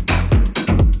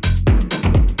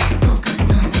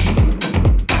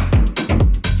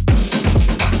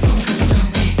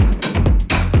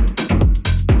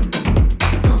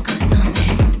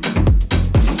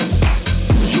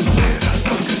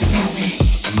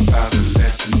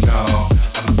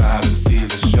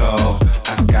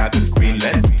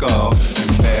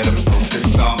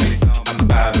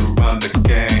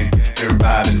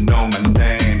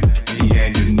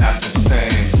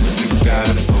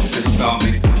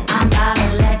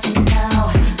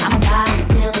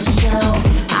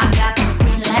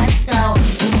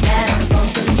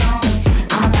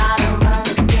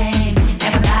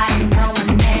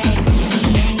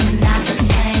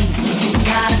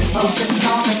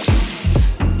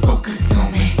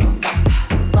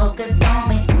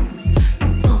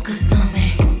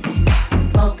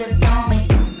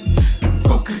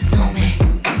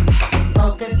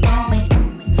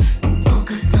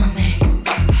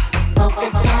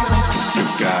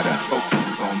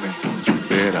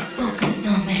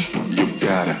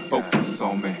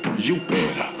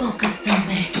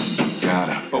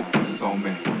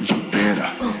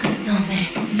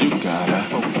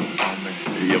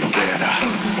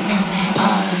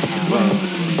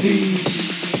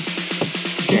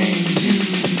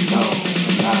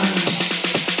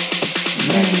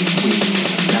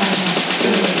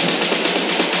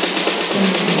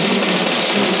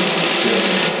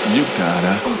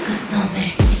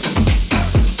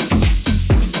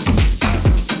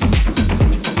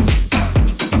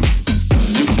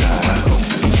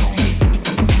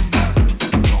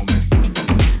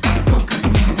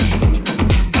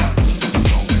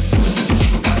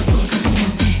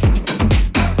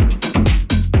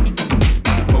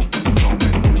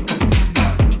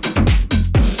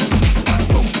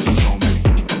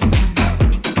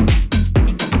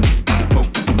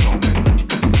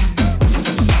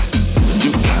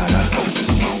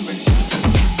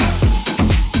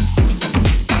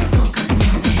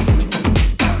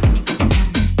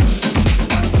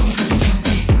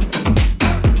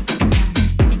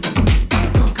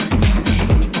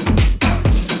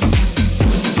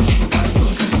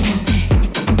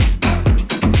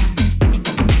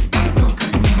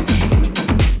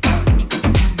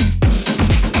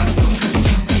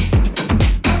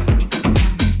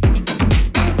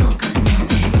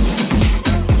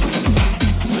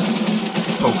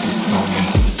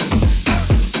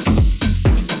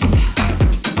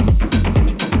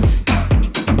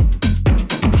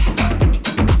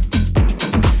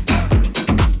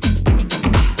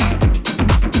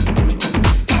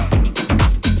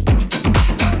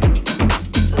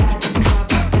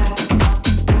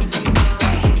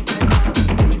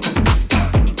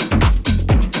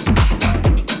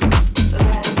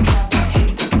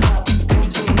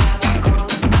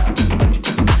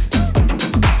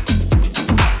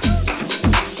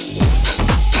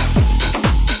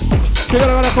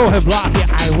Block,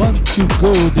 I want to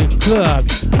go to the club.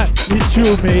 Me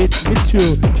too, mate, me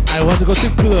too. I want to go to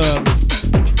the club.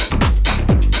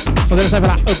 Podemos sair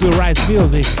pela Uprise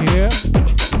Music here.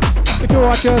 If you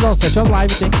watch us on Session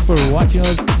Live, thank you for watching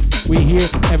us. We here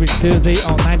every Thursday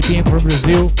on 9 p.m. from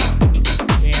Brazil.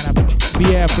 And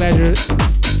be a pleasure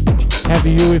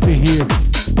having you with here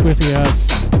with us.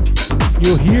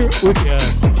 You here with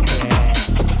us. Yeah.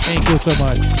 Thank you so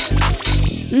much.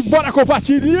 E bora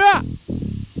compartilhar!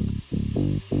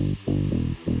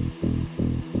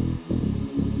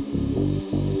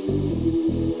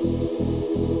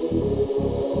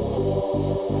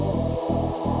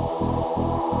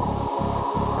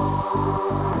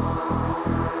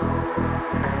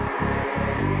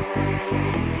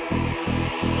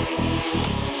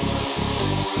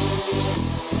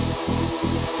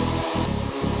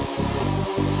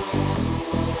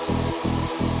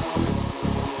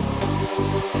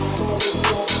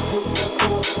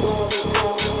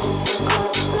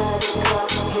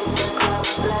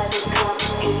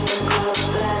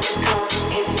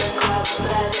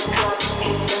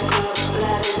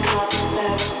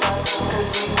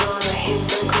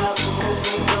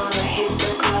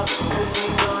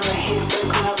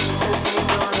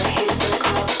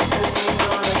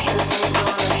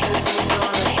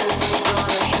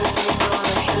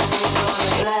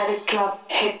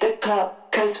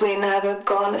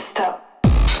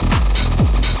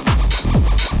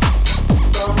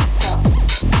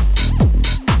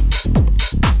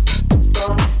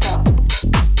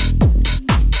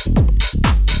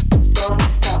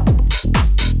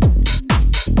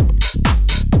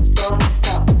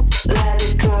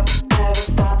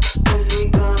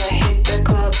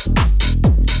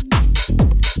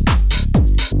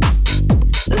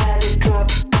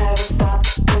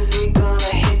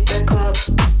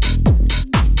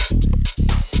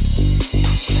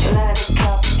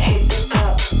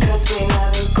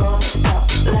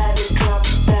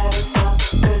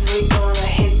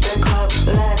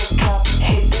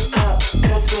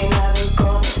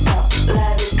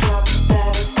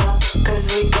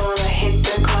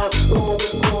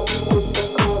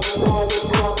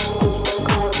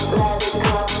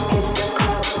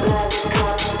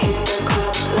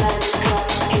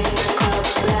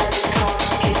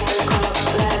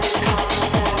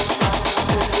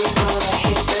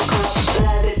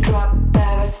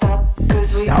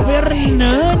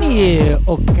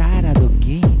 O cara do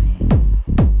game.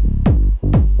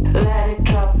 Let it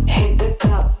drop, hit the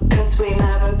club.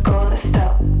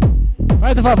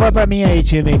 Faz um favor pra mim aí,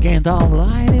 time. Quem tá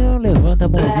online, levanta a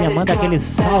mãozinha, manda aquele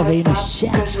salve aí no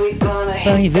chat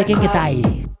pra mim ver quem que tá aí.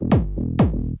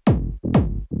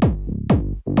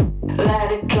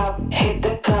 Let it drop, hit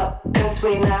the club, cause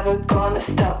we never gonna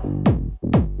stop.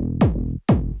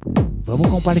 Vamos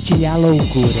compartilhar a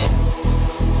loucura.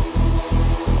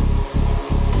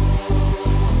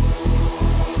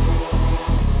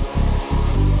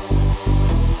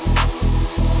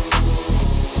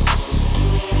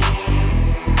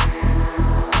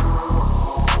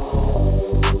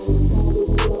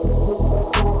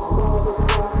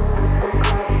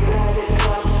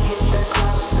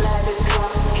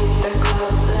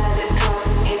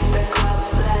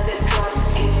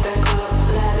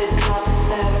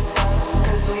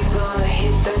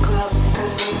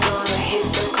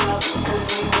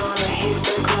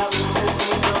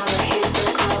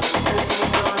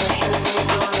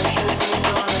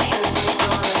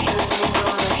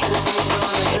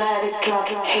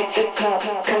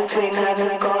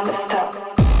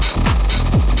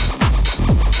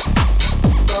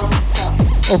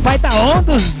 O pai tá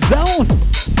ondozão,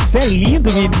 cê é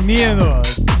lindo, menino.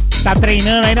 Tá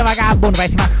treinando ainda, vagabundo, vai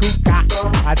se machucar.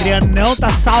 Adrianão tá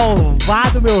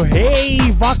salvado, meu rei.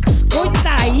 Vox Code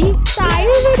tá aí,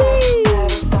 menino.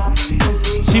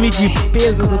 Time de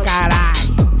peso do caralho.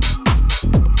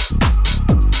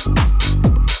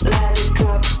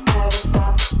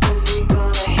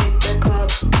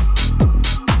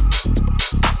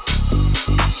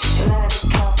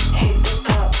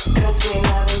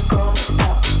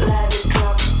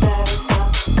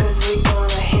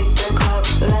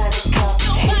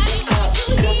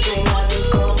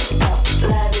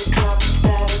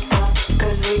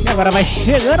 Agora vai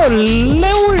chegando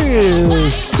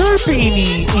Lewis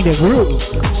Surfing in the Group,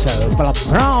 pela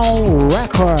Brown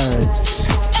Records.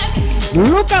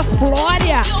 Lucas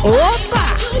Flória,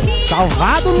 opa!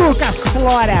 Salvado, Lucas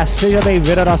Flória! Seja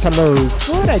bem-vindo à nossa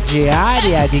loucura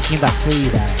diária de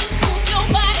quinta-feira.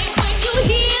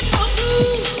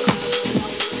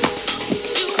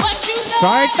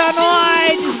 Sorta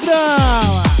nós,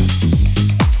 desgrama!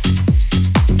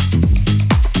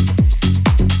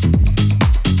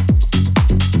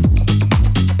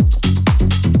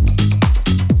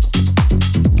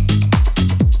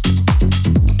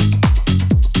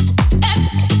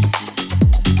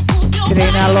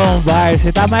 Treina a lombar,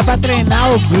 você tá mais pra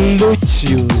treinar o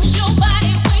glúteos.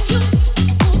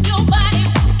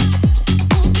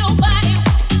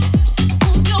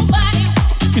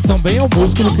 Que também é o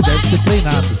músculo que deve ser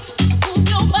treinado.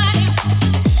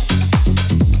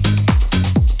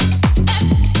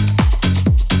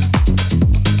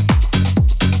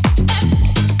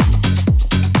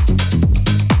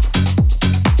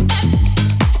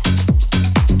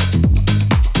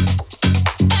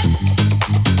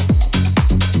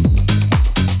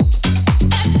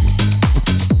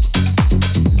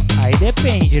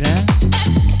 Depende, né?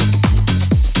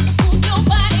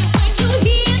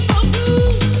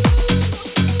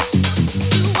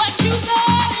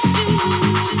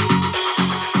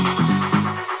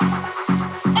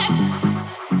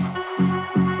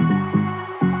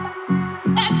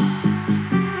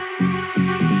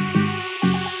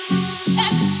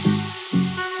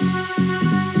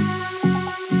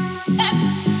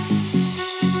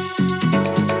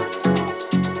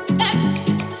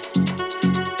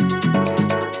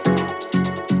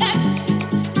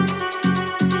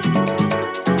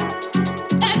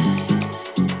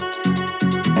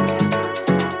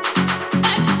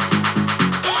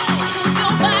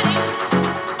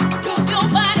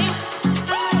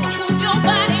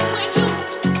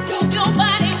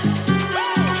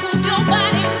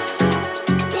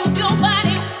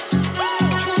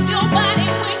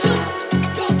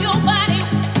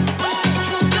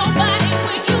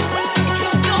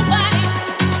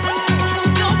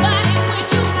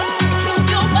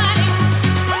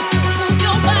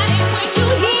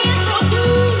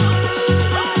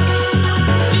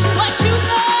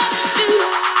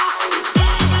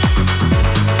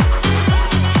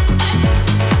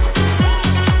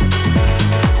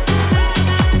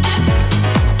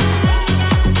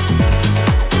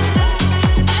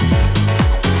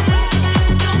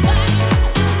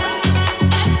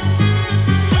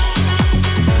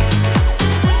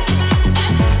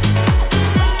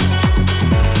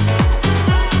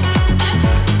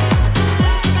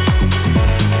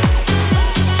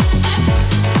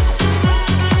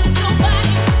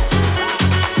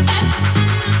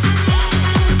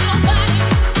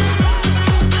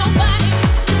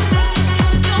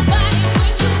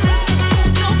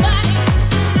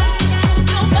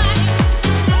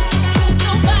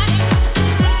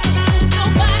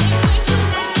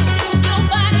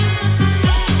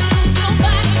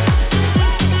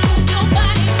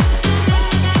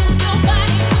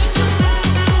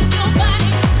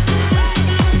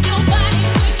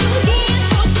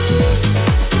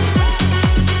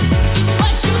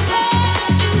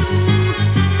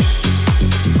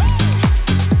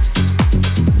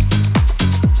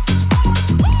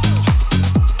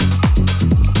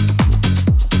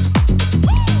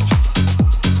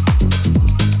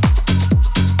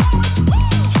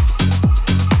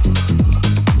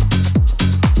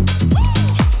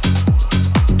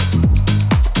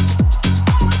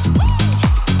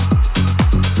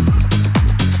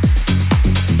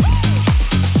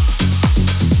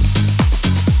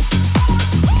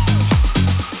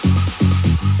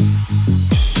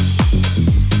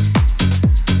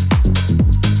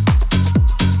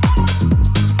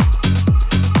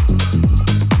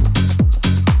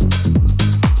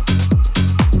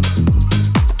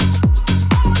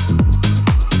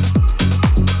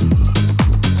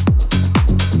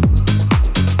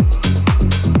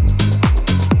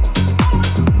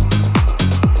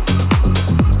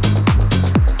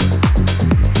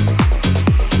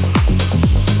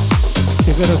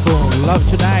 tocando com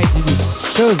Love Tonight de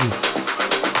Chove,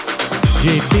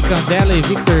 JP Candela e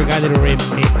Victor Gader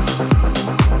Remix.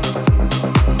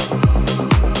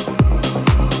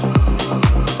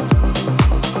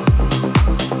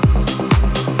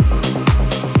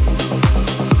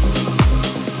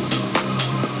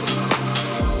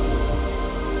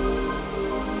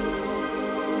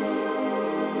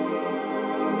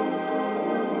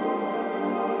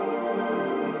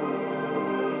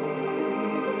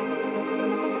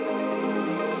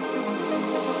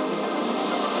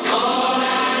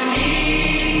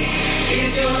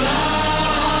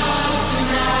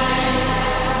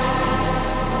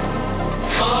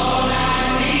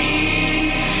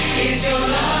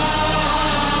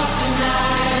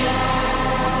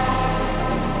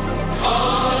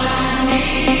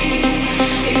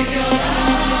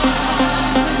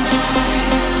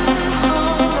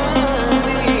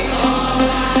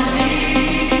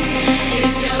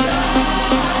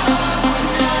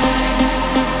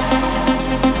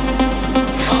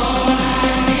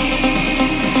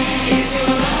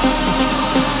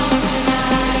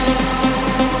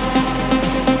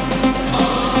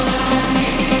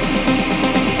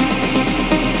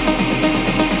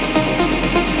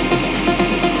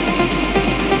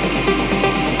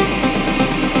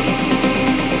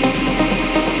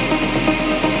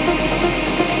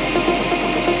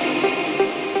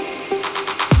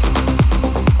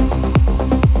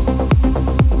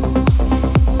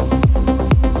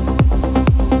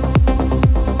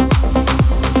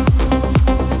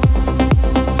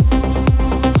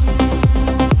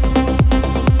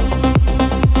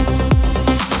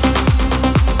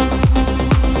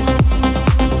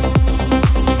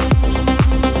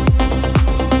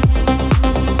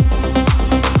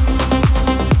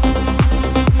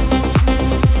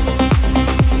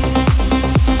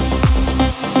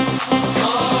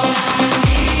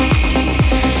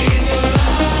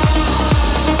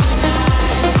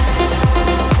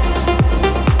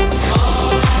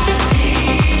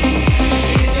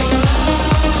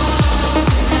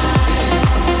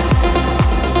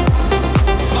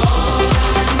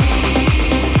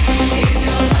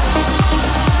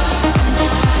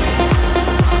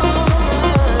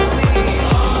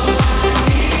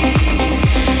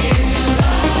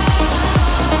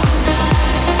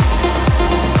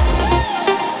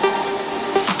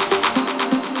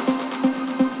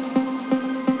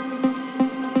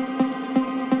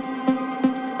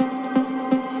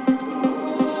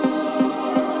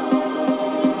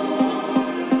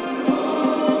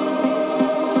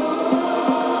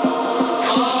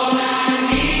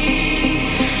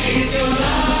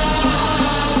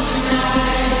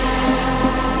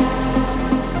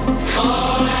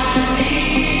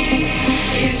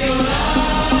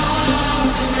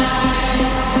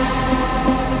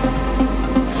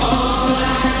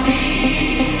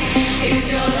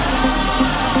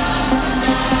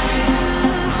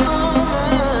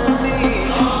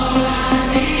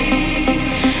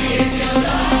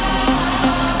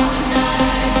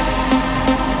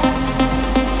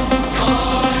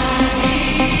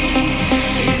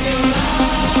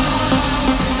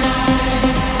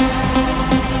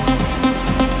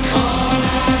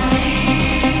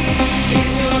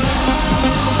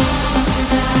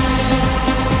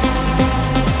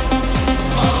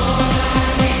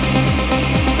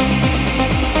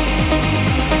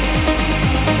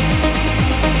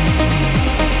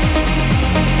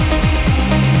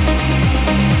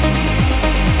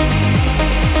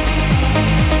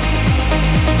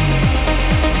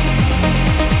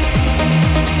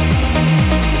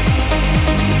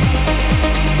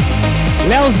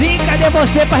 Leozinho, cadê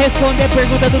você pra responder a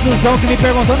pergunta do Duzão que me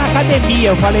perguntou na academia?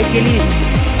 Eu falei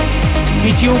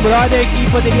que tinha um brother que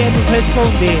poderia nos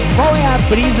responder. Qual é a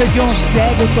brisa de um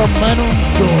cego tomando um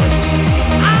doce?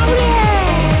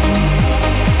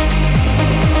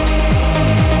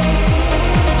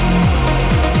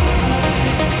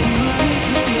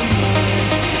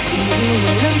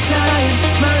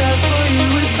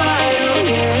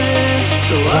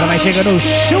 Agora vai chegando o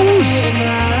Shoes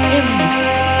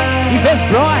e Best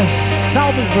Bros.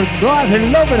 Salve for Bros,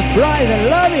 hello for Bros, I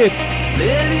love it.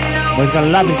 Música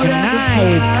Love It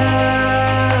Tonight.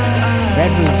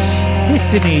 Venus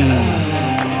Destiny.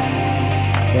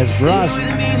 Best Bros.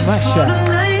 Masha.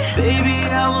 Baby,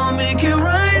 I will make it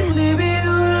right. Maybe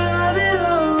you will love it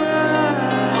alright.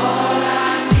 All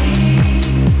I need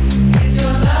is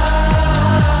your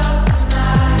love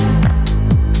tonight.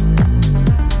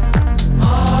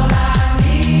 All I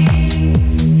need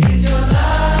is your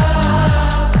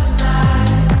love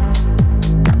tonight.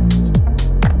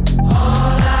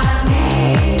 All I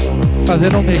need.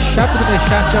 Fazendo um mashup do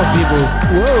mashup ao vivo.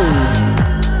 Uou!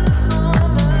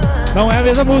 Não é a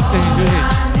mesma música, gente, viu,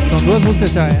 gente? São duas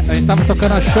músicas. A gente tava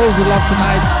tocando a Shows e Love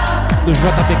Tonight do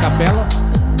JP Capella.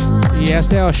 E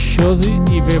essa é a Shows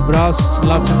e Verbros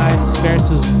Love Tonight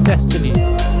versus Destiny.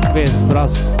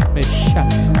 Verbros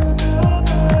Mechado.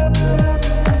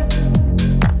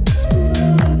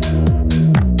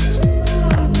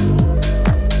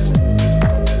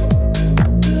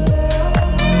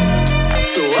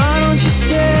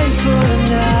 Stay for a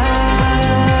night.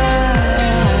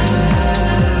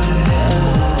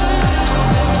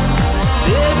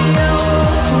 Baby, I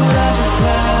won't put up a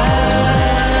fight.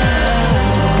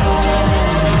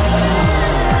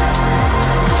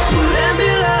 So let me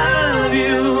love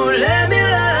you, let me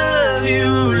love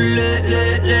you,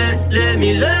 let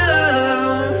me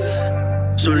love.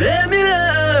 So let me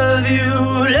love you,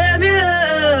 let me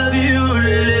love you,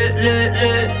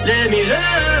 let me love.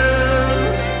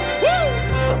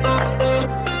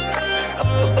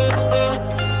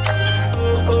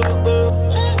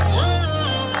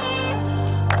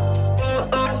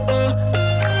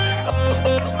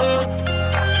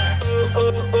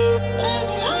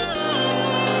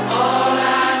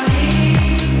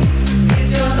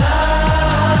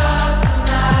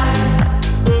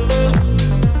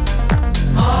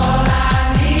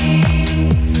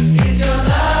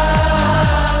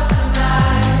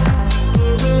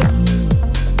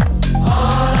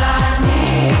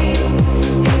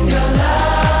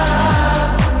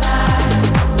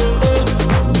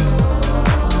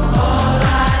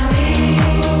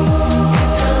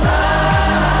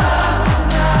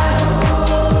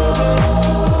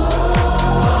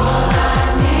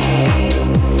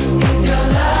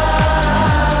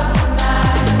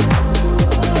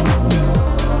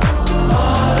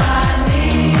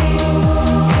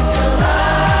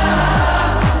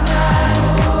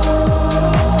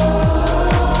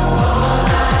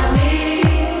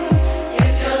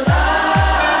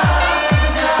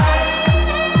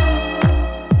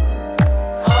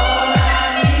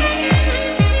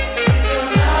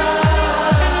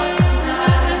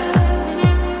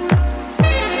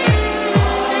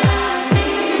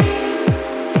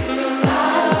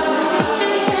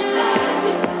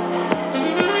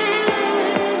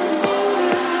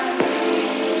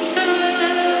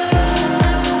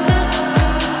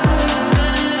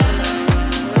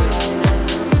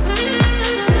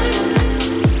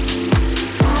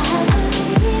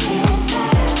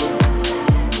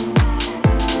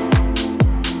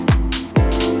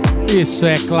 Isso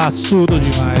é classudo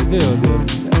demais, meu Deus do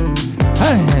céu.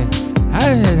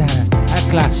 É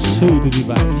classudo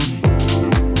demais.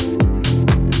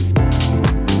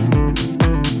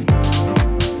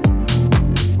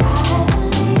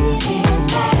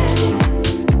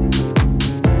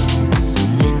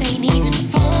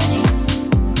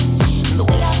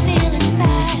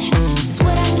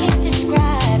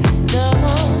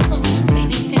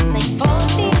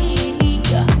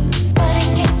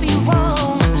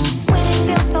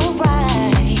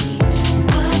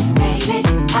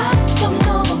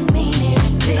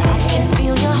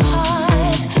 Feel your heart.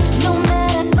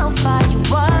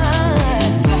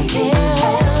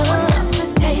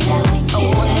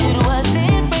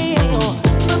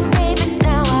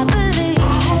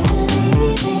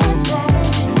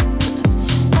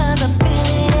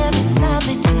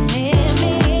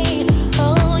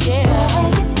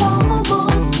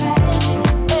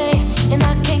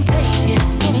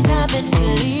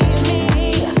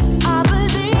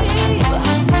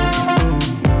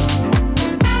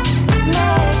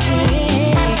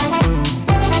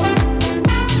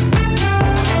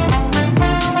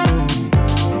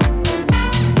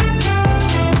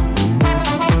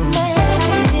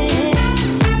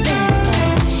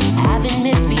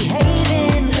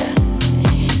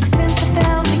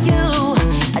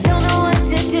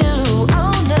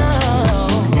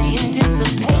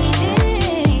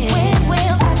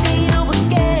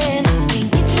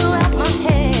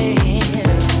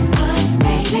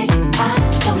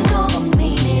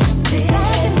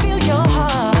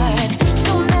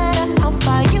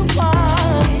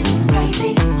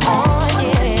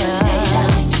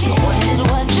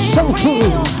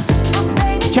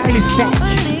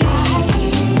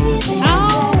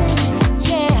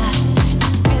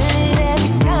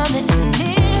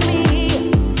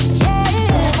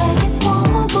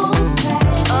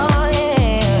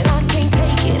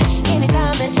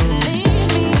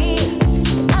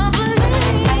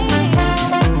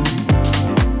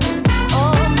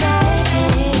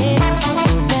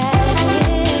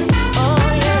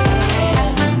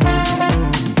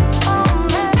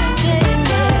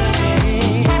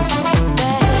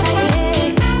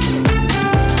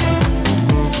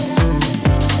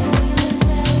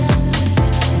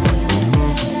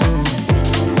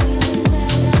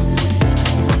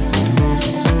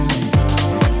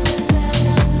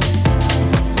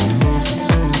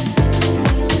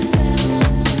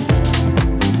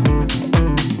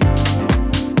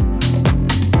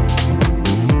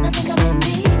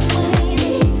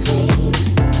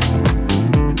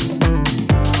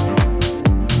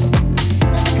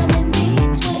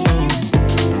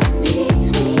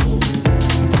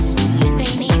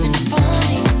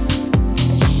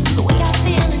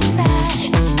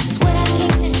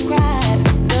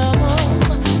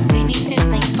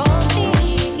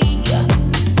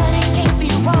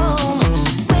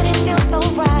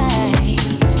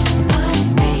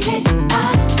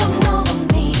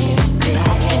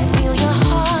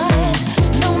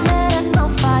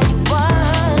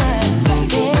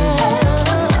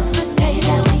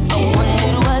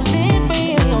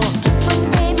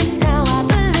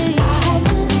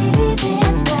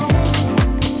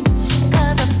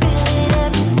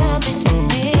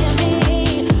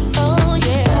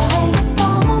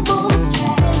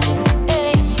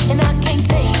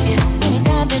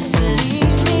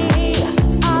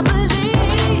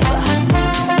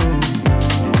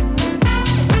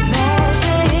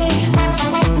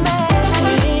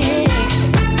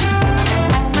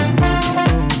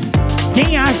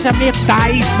 acha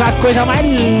metais a coisa mais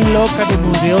louca do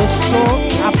mundo. Eu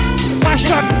sou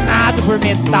apaixonado por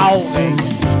metal, velho.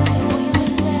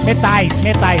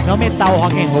 Metais, não metal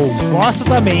rock and roll. Gosto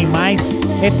também, mas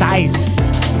metais.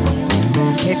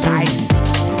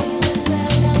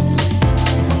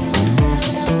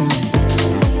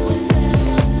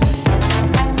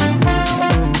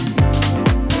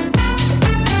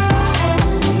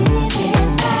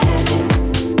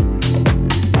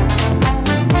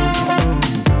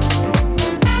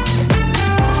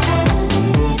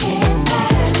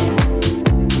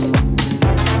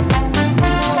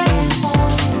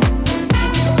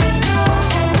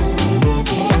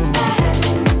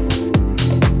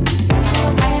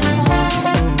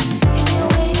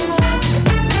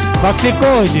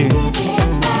 Toxicode,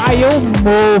 aí eu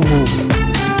morro.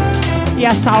 E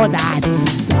as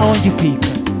saudades, aonde fica?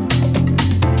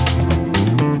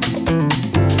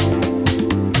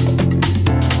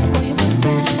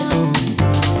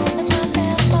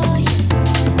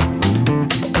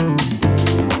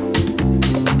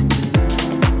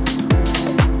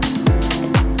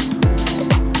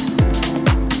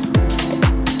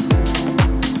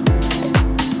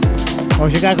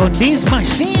 Vamos chegar com This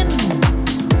Machine.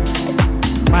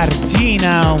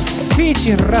 Martina,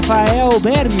 feat Rafael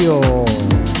Berrio.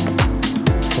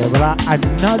 Vamos lá,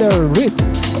 Another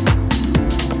Rhythm.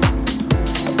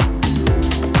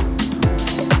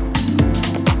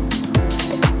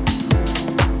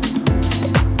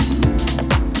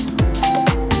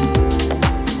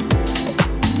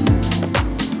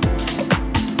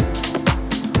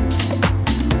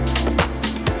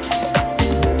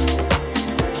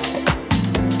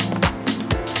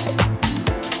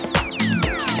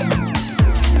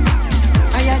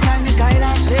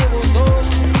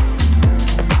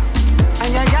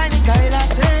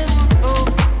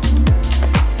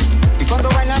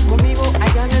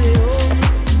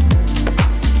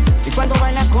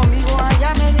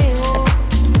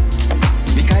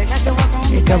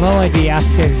 Vamos de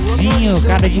afterzinho,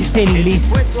 cara de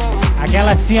feliz.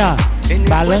 Aquela assim, ó,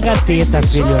 balanga teta,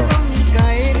 filho.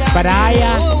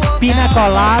 Praia, pina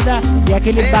colada e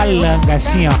aquele balanga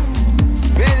assim, ó.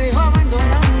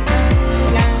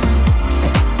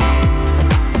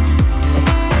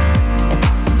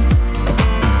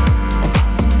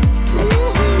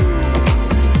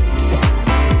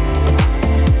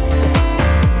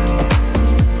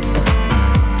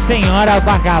 Senhora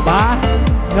pra acabar,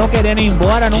 não querendo ir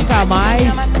embora nunca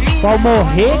mais, pode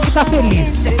morrer que tá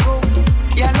feliz.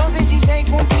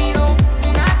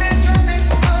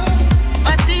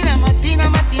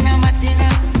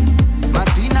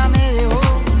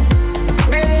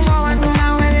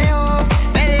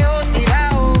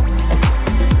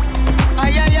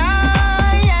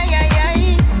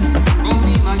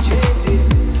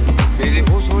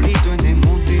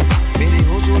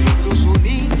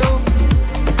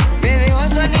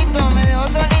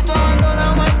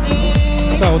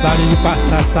 Saudade de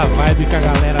passar essa vibe com a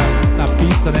galera na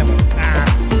pista, né?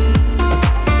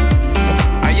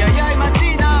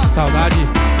 Saudade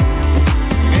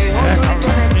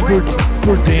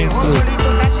por dentro.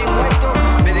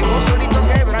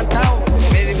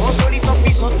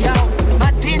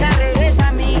 Martina, regresa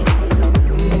a mí,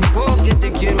 porque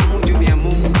te quiero mucho, mi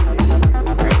amor.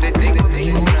 Yo te tengo en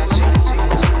mi corazón.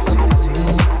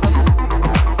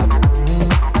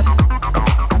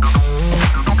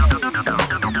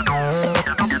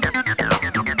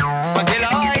 Pa' que la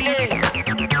baile.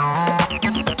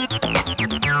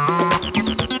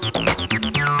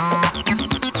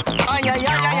 Ay, ay,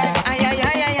 ay, ay, ay, ay, ay,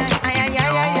 ay, ay, ay, ay,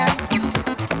 ay, ay, ay.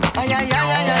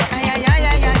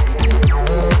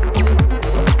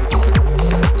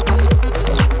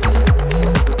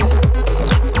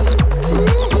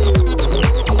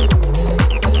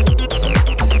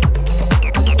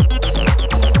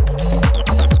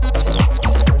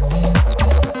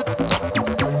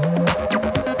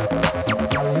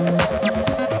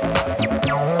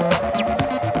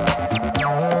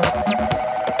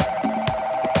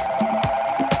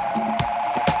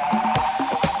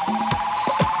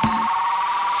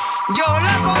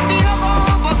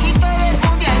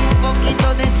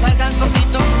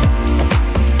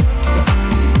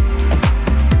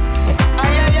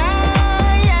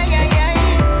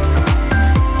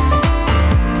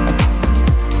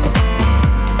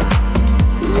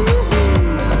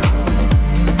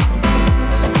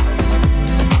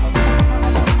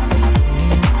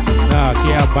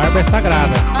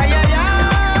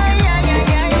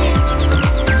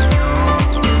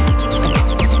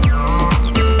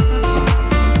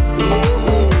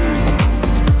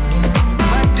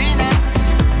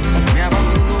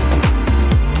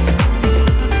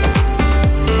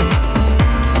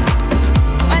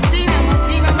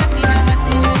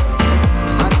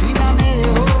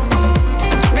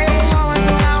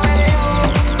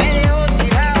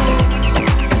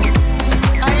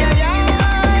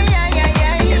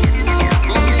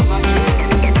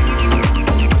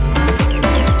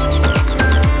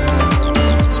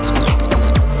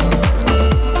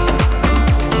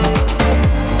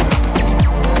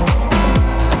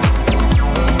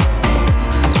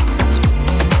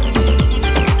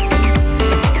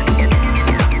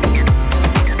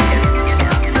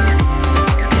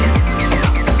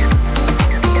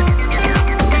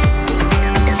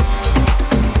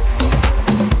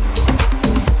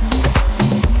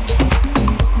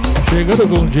 chegando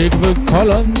com Jacob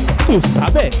Colon, tu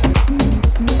sabe?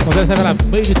 Vamos ver pela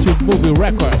Made to Movie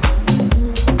Records.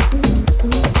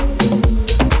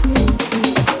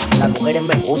 Las mujeres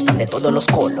me gustan de todos los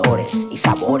colores y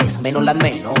sabores, menos las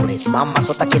menores. Mamá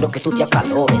sota, quiero que tú te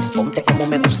acalores. Ponte como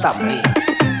me gusta a mí.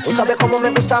 Tú sabes cómo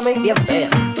me gusta a mí, bien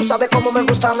perra. Tú sabes cómo me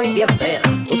gusta a mí, bien perra.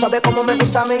 Tú sabes cómo me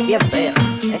gusta a mí, bien perra.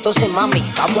 Entonces mami,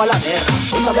 vamos a la guerra.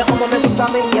 Tú sabes cómo me gusta a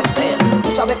mí, bien perra.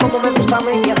 Tú sabes cómo me gusta a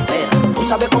mí, bien perra. Tú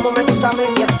sabes cómo me gusta a mí,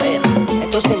 bien perra.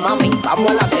 Entonces mami, vamos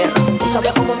a la guerra. Tú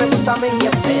sabes cómo me gusta a mí,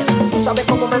 bien perra. Tú sabes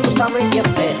cómo me gusta a mí, bien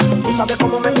perra. Tú sabes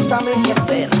cómo me gusta a mí, bien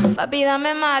perra. Papi,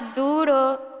 dame más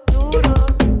duro.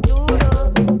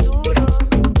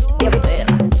 Bien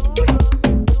perra.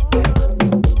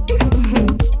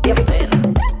 Bien perra.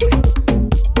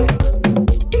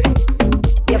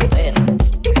 Bien perra.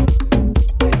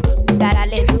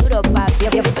 Dale duro, papi.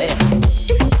 Bien perra.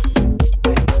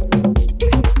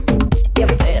 Bien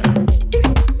perra.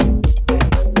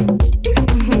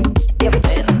 Bien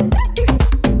perra.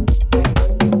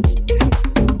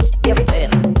 Bien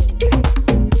perra.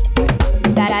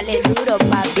 Dale duro,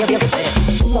 papi. Bien perra.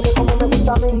 Tú sabes cómo me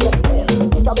gusta a mí, bien perra.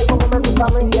 Tú sabes cómo me gusta a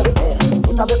mí, bien perra.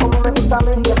 Tú sabes cómo me gusta a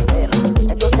mí, bien perra.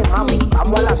 Entonces mami,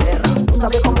 vamos a la guerra. Tú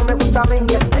sabes cómo me gusta a mí,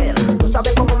 bien perra. Tú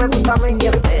sabes cómo me gusta a mí,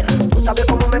 bien perra. Tú sabes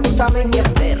cómo me gusta a mí,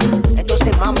 bien perra.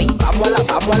 Entonces mami, vamos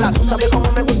a la. Tú sabes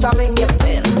cómo me gusta a mí, bien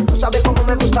perra. Tú sabes cómo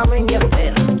me gusta a mí, bien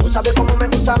perra. Tú sabes cómo me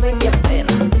gusta a mí, bien perra.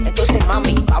 Entonces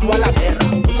mami, vamos a la guerra.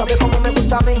 Tú sabes cómo me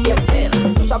gusta a mí, bien perra.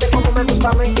 Tú sabes cómo me gusta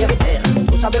a mí, bien perra.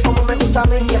 Tú sabes cómo me gusta a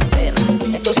mí, bien perra.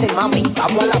 Entonces mami,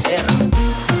 vamos a la guerra.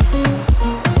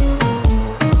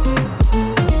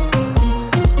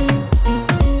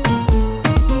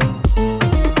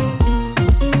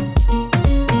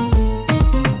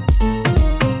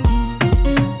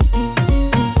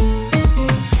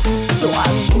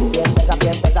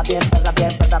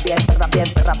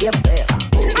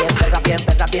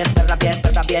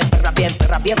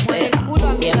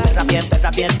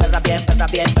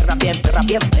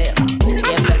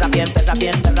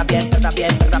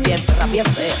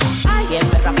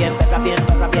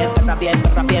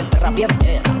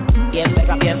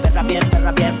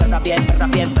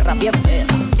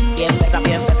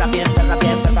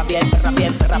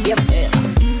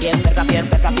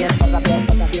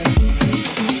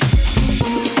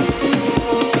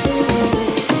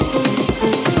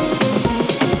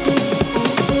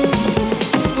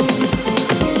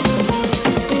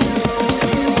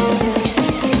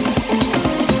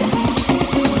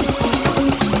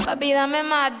 Papi, dame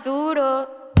más duro.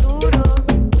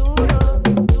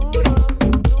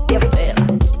 Bien perra.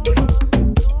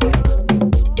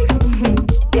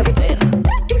 Bien perra.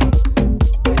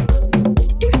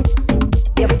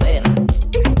 Bien perra.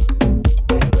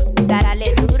 Dale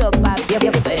duro, papi.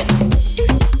 Bien perra.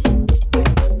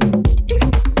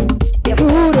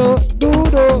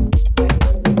 Duro.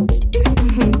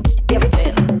 Bien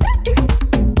perra.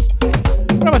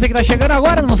 Pra você que tá chegando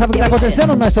agora, não sabe o que tá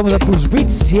acontecendo, nós somos a Plus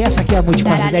Beats e essa aqui é a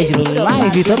Multifaceted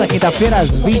Live toda quinta-feira às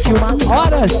 21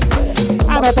 horas.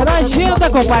 Anota na agenda,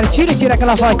 compartilha, tira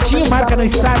aquela fotinho, marca no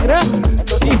Instagram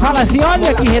e fala assim,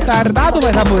 olha que retardado,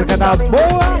 mas a música tá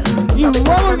boa. E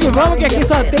vamos que vamos, que aqui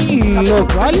só tem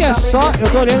louco. Olha só, eu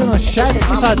tô olhando no chat,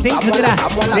 aqui só tem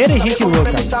desgraceira e gente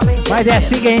louca. Mas é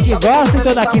assim que a gente gosta,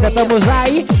 então da quinta estamos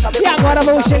aí. E agora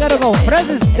vamos chegando com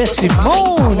Francis de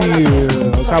Simone,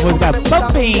 com a música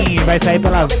Pumping, vai sair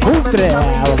pela Ultra.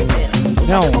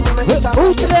 Não,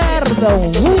 Ultra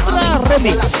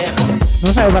Remix.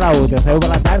 Não saiu pela Ultra, saiu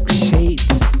pela Dark Shades.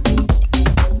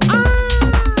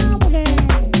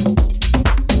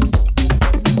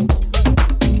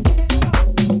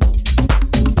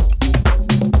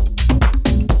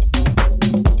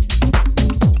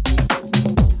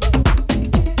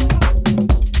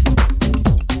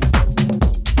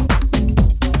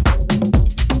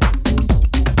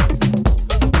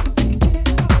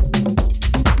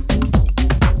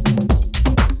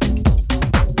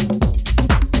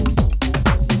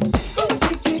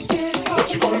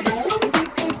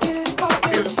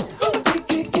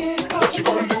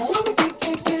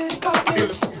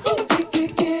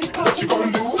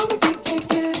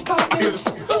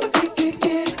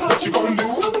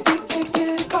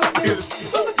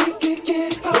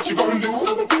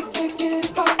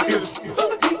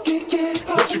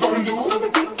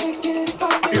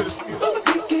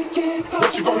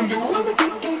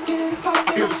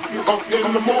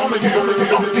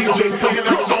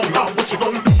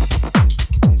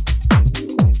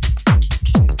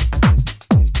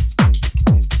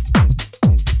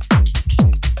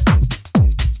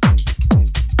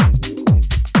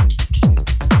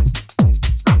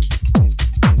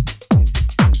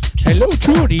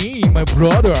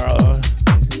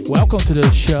 to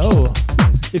the show.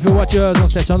 If you watch us on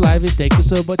Session Live, thank you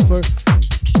so much for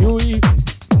you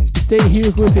stay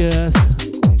here with us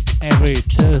every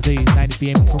Thursday, 9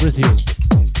 p.m. from Brazil.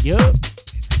 You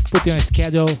put your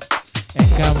schedule and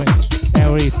come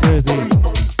every Thursday.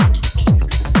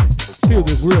 Feel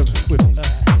the groove with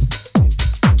us.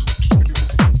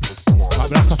 Um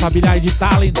abraço pra família ID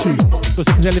Talent. Se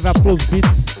você quiser levar Plus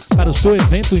Beats para o seu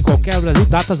evento em qualquer Brasil,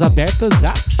 datas abertas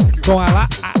já. Com lá,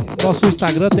 nosso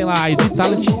Instagram tem lá ID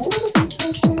Talent.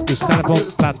 E os caras vão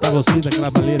tratar vocês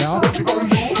daquela maneira, ó,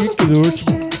 chique do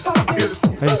último.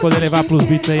 Pra gente poder levar Plus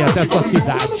Beats aí até a tua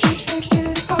cidade.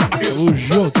 Tamo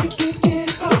junto.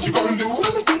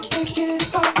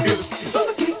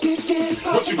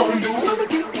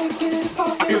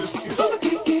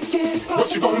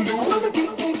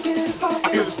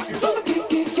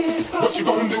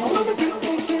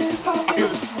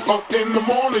 Up in the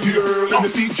morning, girl, and the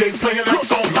DJ playing that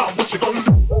song. Now, what you gonna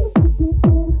do?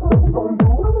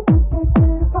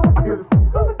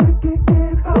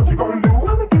 What you gonna do?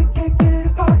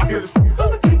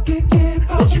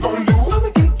 What you gonna do?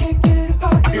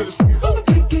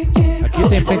 Aqui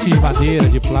tem pente de madeira,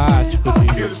 de plástico,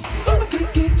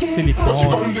 de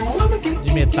silicone,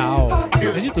 de metal,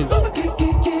 tem de tudo.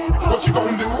 What you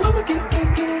gonna do?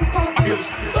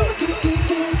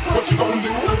 What you gonna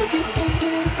do?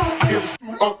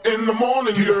 Up in the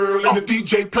morning, girl, and the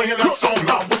DJ playing that song.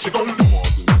 Now, what you gonna do?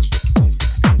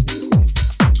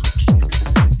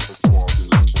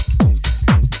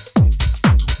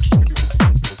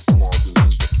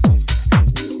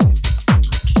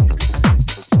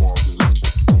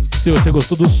 Se você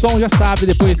gostou do som, já sabe,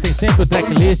 depois tem sempre o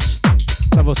tracklist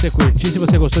pra você curtir. Se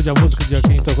você gostou da música de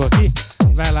quem tocou aqui,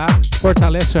 vai lá,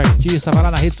 fortalece o artista, vai lá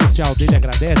na rede social dele,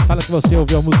 agradece, fala que você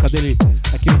ouviu a música dele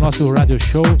aqui no nosso radio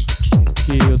show,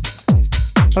 que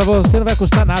pra você não vai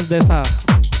custar nada dessa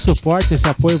suporte, esse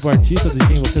apoio pro artista de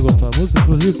quem você gostou da música,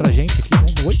 inclusive pra gente aqui, né?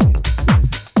 Oi?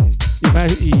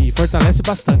 E fortalece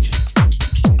bastante.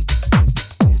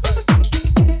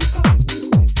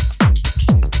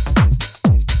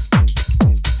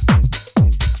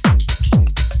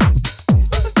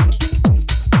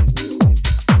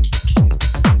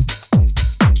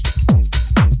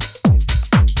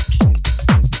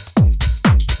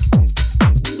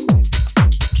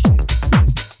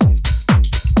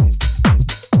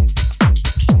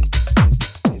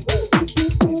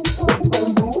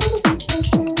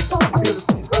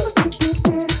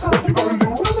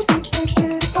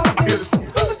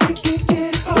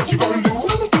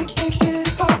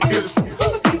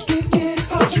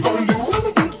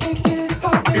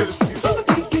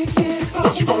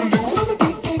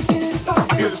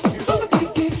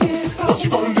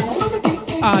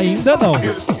 Ainda não,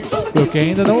 porque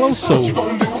ainda não lançou.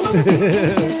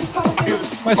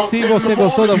 Mas se você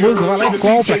gostou da música, vai lá e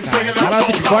compra, cara. Vai lá no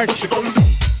Bitforte.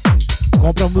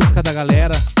 Compra a música da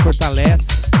galera, fortalece.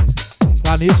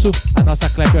 Lá nisso, a nossa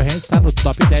Clap Your Hands está no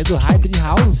top 10 do Hype de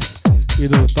House e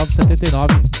do top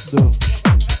 79 do...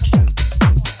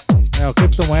 o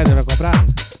criptomoeda vai comprar?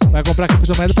 Vai comprar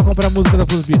criptomoeda pra comprar a música da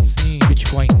Plus Beats em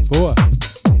Bitcoin. Boa!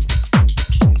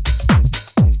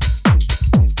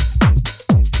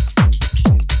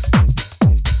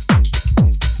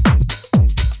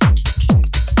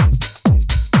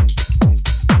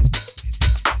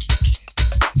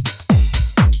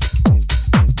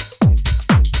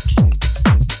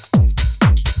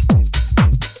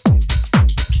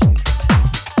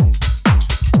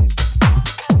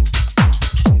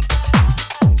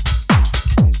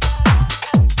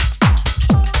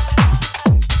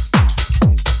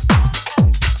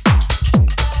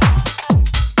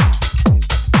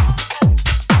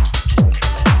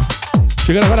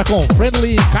 Chegando agora com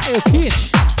Friendly Kyle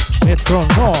Kit,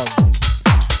 Metronome.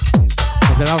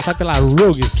 O geral sai pela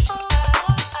Rugs.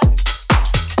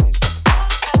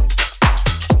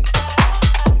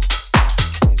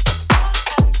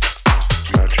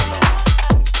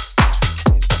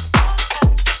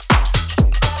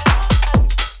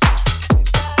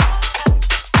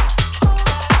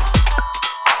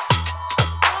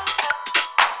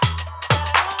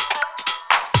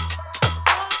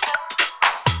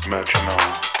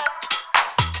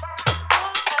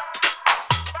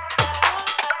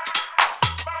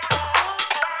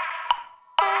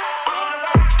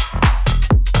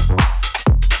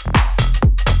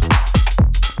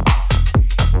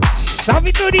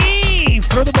 Salve, Turim!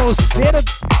 Frodo Bolseiro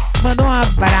mandou um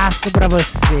abraço pra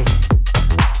você.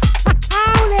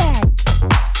 Moleque!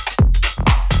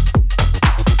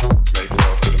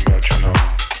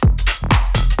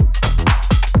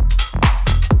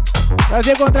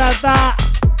 Prazer contratar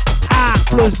a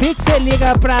Plus Beats, você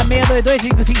liga pra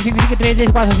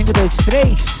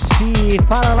 622-5555-324-523 e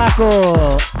fala lá com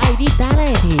Airi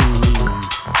Talent,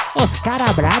 os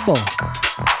cara brabo.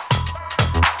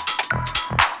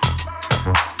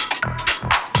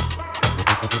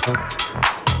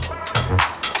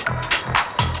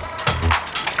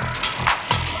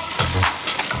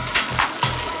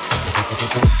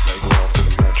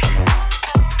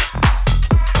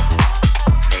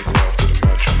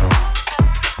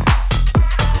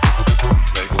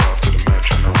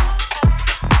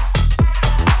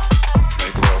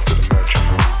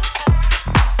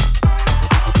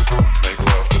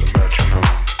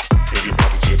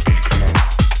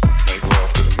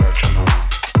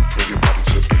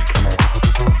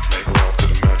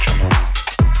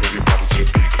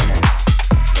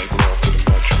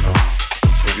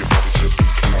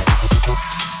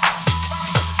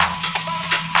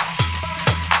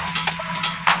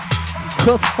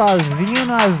 Gostosinho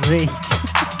no azeite.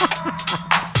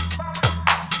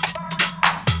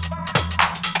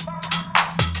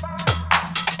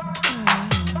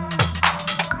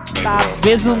 Tá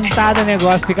besuntado o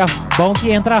negócio, fica bom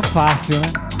que entra fácil, né?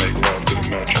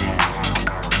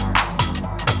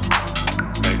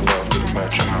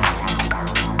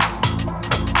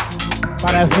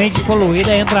 Para as mentes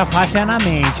poluídas, entra fácil é na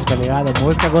mente, tá ligado? A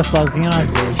música gostosinha no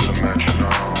azeite.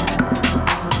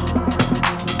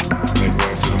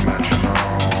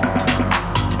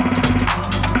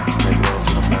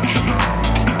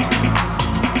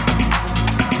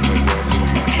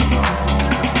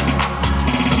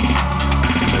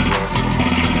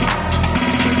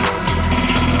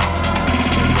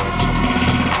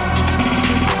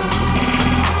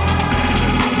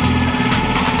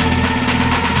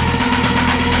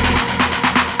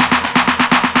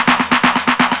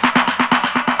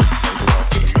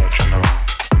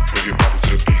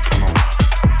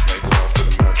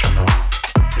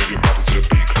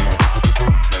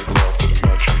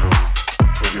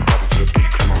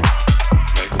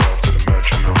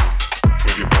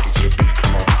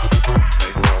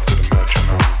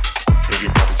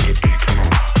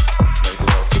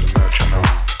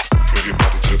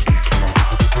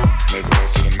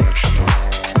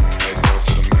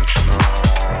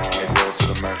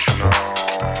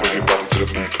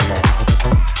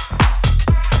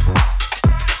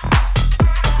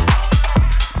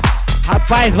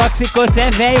 Rapaz, Voxico, você é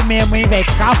velho mesmo, hein, velho?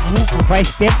 Cavuco. Faz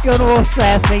tempo que eu não ouço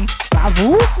essa, hein?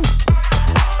 Cavuco.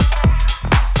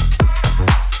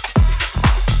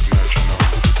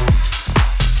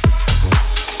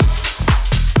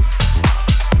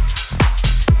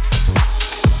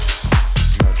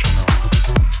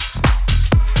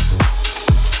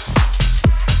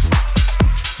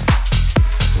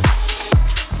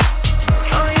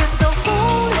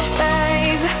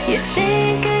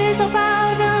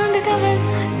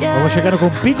 Vamos chegando com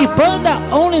Big Panda,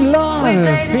 Only Love,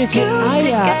 feat.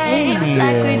 Aya, Amy,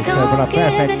 pela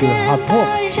Perfect Rapport.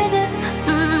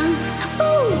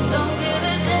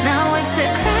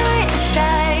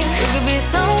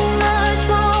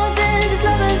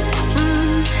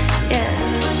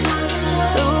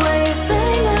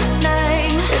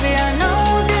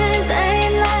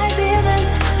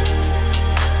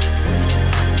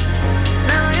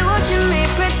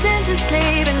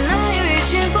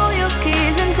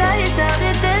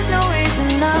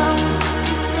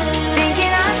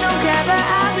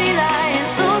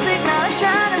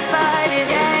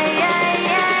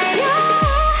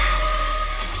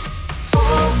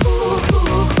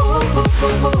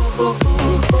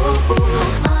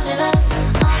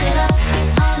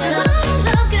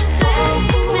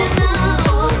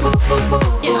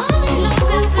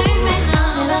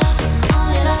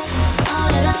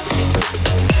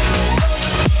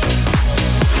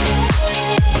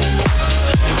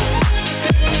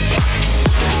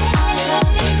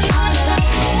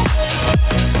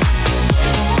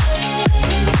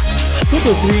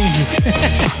 Tudo cringe.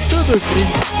 Tudo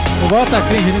cringe. Não volta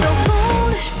cringe, né?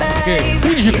 Okay.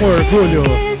 Cringe com orgulho.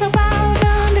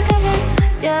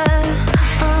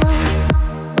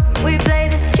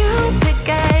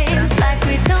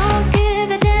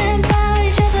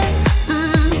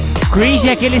 Cringe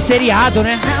é aquele seriado,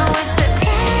 né?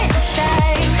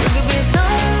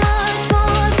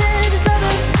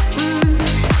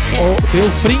 Oh, tem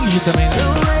o Fringe também, né?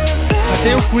 Mas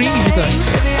tem o Cringe também.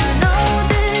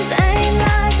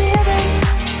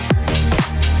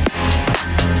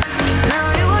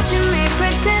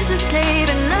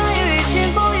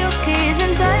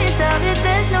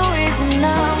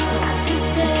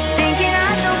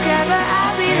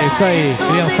 É isso aí,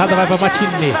 criançada vai pra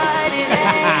matinê.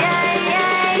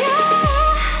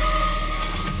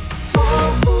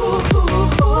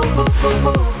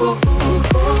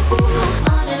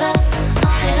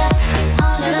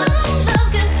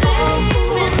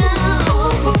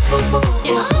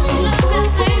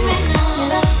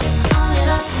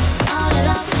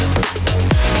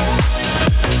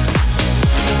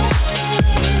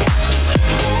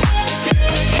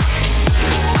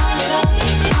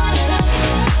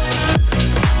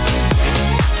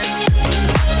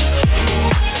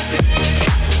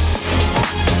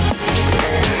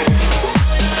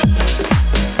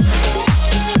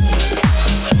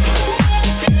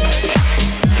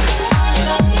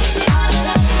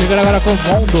 Agora com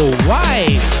Mondo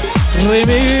Why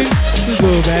Remix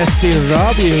do mestre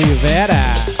Robbie Rivera.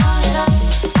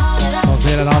 Vamos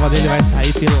ver, a nova dele vai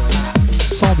sair pelo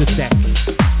Soundtech.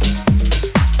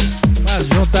 Mas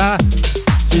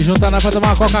se juntar pra tomar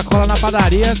uma Coca-Cola na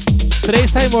padaria, 3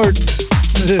 sai morto.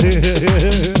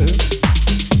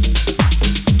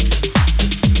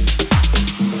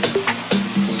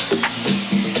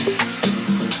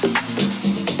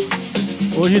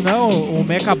 Hoje não, o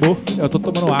mé acabou. Eu tô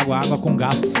tomando água com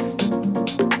gás.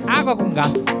 Água com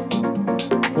gás.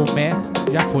 O mé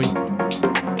já foi.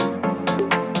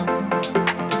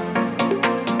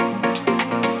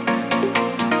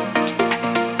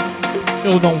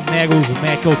 Eu não nego os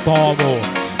mé que eu tomo.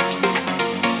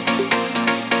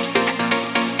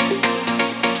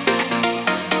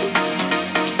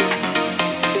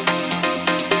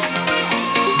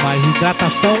 Mas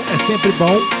hidratação é sempre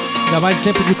bom. Ainda mais em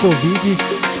tempo de Covid,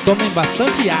 tomem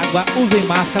bastante água, usem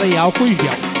máscara e álcool em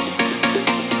gel.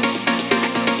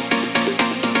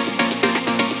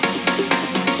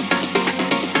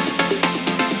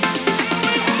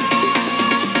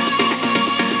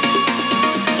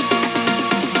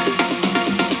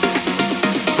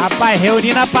 Rapaz,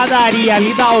 reuni na padaria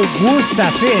ali da Augusta,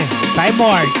 cê sai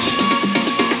morte.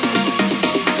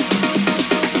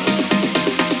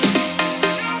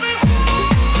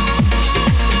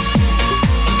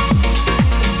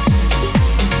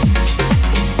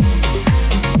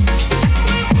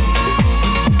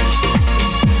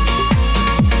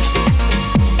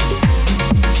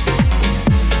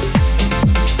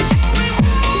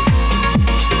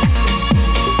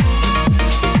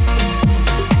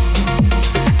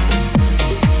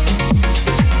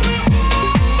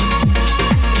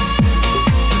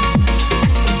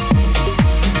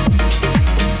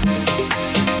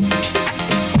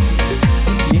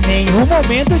 Em nenhum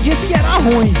momento eu disse que era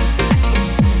ruim.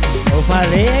 Eu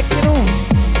falei é que não.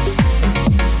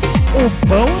 O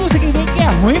bom não significa que é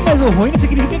ruim, mas o ruim não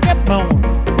significa que é bom.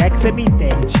 Se é que você me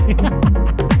entende.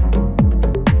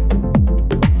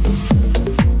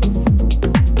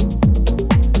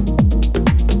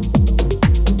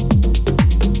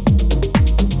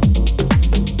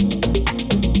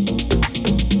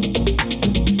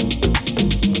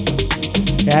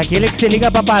 É aquele que você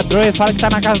liga pra patroa e fala que tá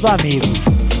na casa do amigo.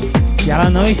 Que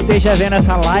ela não esteja vendo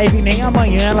essa live, nem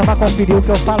amanhã ela vai conferir o que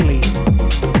eu falei.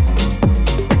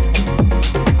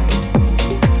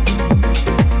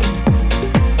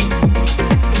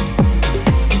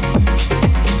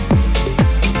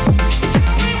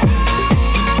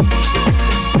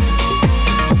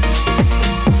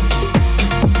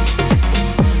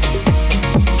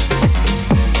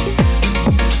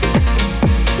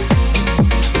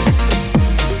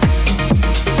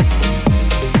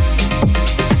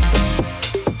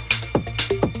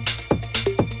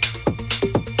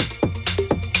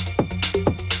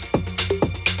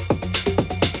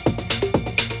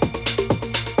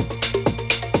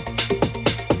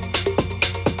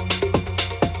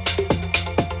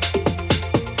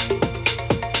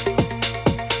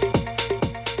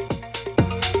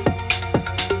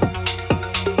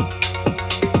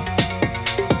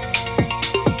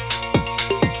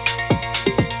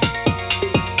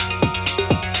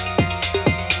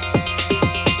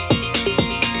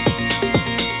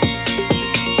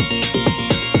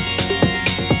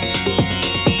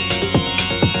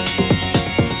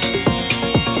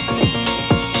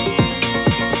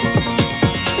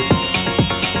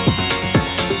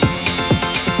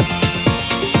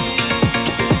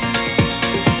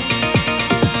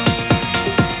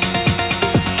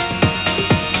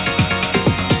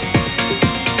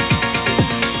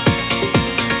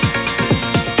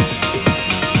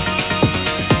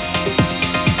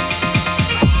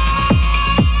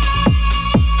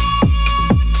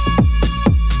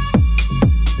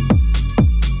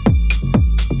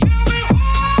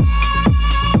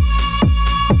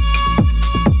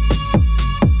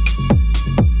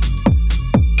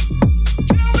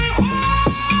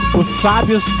 Os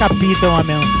sábios captam a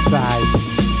mensagem.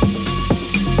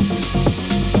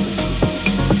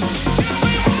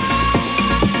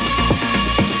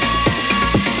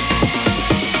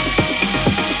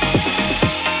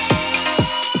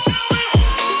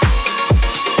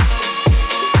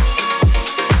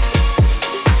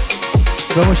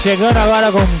 Estamos chegando agora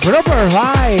com Proper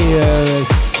Vibe,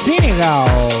 Senegal,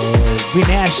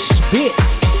 Vinesh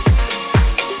Beats.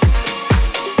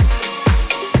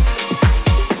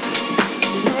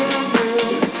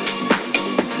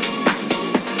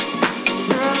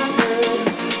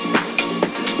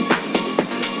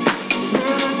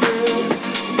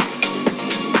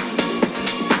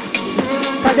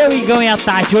 Cadê o Igão e a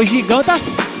Tati? Hoje o Igão tá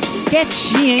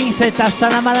quietinho, hein? Você tá só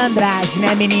na malandragem,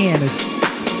 né, meninos?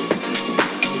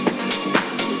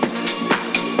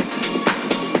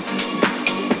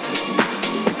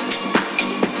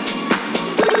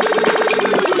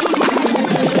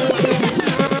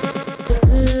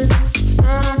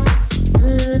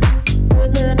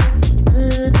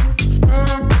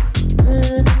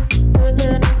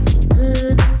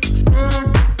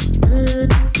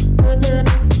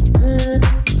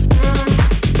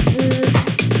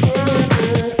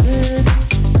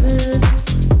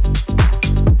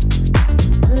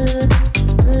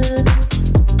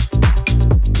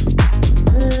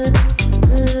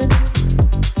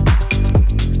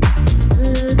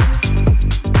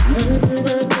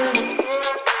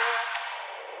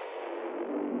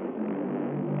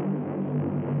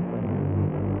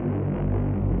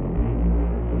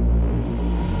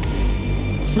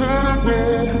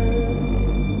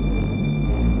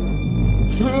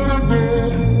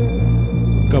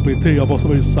 Captei a vossa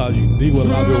mensagem,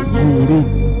 inigualável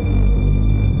guru.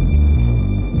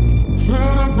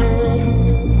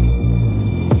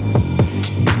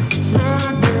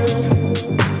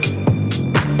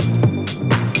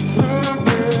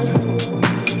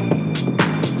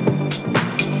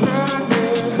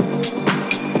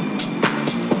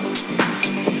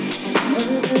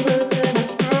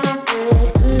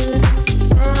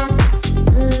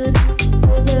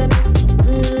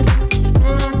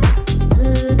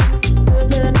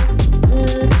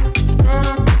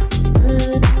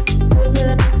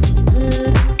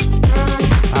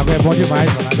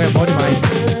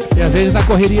 Na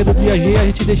correria do dia a dia a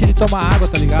gente deixa de tomar água,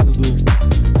 tá ligado?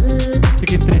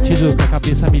 Fica entretido com a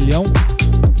cabeça a milhão.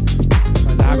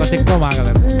 Mas a água tem que tomar,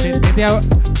 galera. Tentem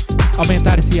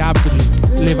aumentar esse hábito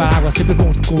de levar água sempre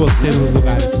com você nos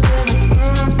lugares.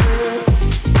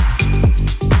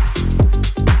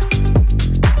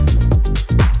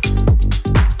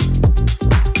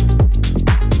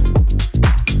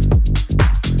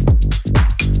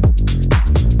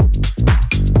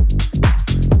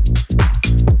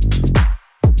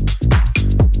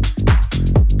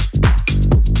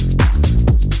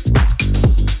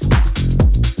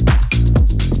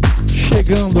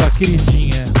 Chegando a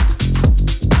queridinha.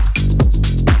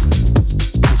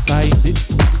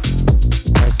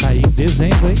 Vai sair em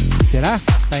dezembro, hein? Será?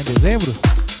 Tá em dezembro?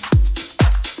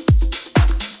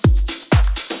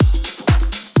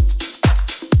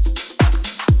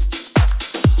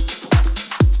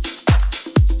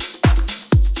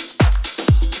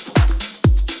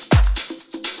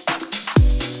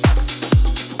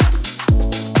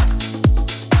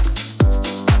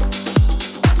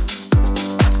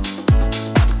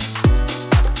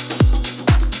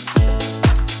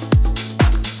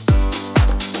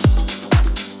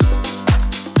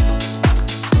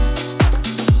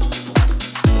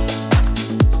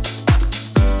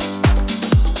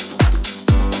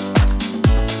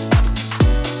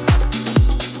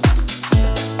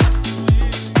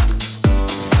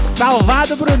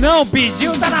 Salvado Brunão,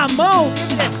 pediu, tá na mão.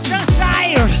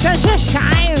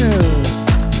 Sunshine.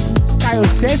 Caio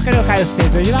 6, cadê o Caio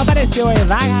 6? Hoje não apareceu aí,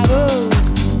 vagabundo.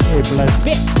 E Plus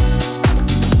Beats.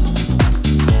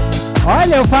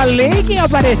 Olha, eu falei quem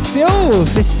apareceu.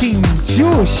 Você sentiu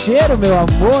o cheiro, meu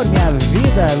amor, minha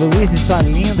vida? Luiz, sua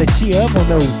linda, te amo,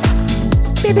 meu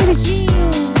bebezinho.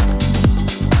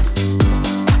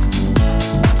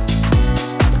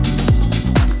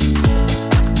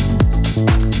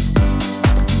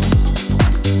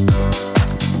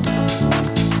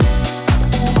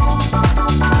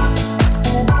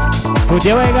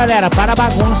 Fudeu aí, galera. Para a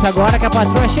bagunça agora que a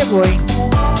patroa chegou, hein?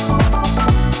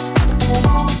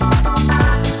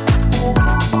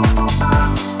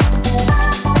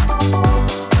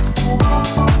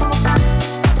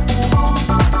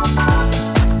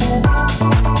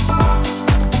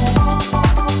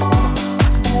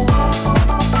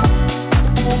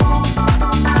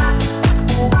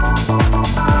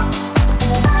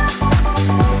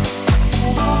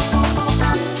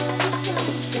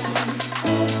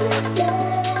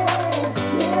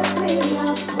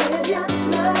 With your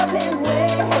love.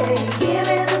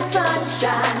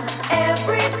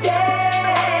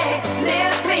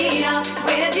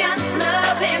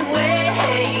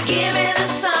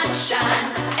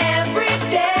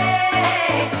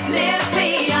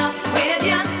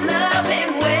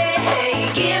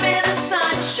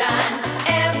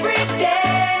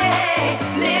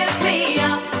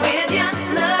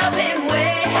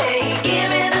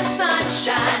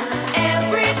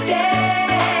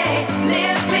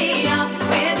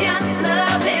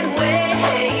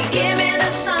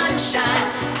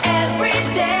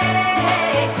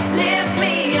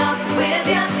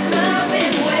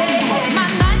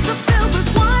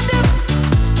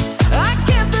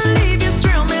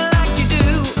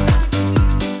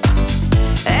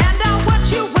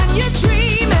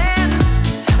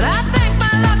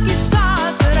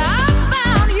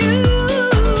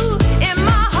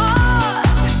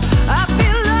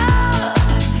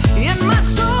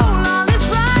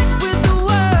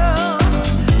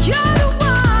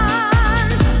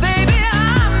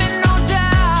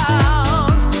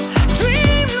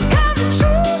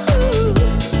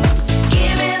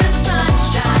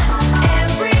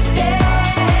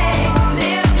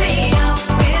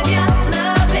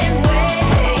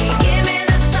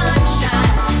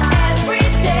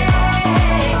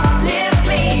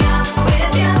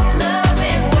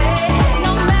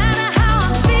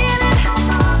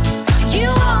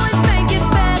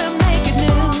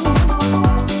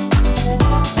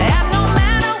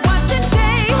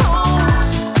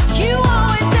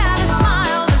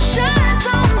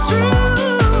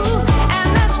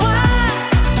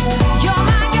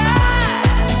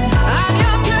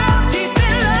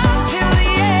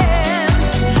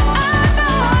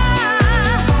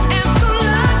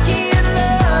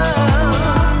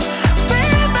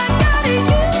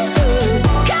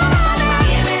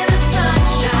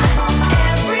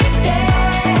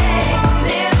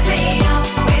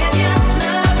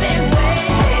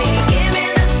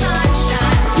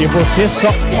 E você só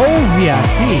ouve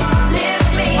aqui.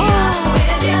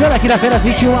 Toda quinta-feira às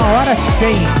 21 horas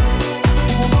tem.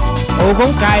 Ou com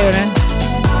o Caio, né?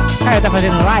 Caio tá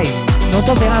fazendo live? Não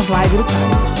tô vendo as lives do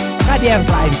Caio. Cadê as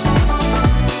lives?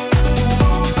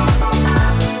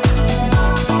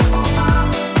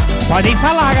 Podem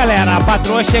falar, galera. A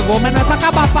patroa chegou, mas não é pra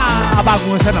acabar a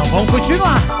bagunça, não. Vamos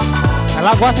continuar.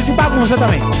 Ela gosta de bagunça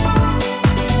também.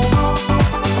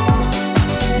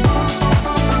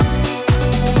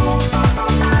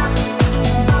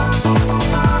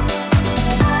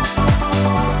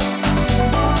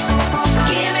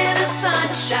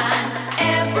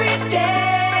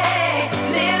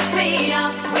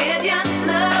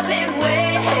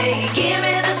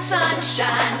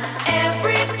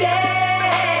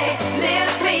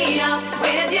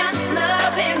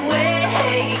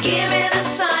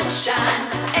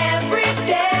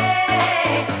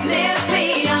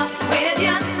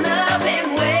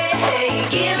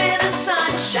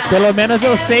 Pelo menos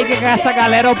eu sei que com essa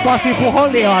galera eu posso ir pro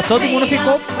rolê, ó. Todo mundo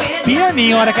ficou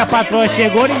pianinho. A hora que a patroa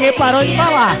chegou, ninguém parou de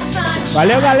falar.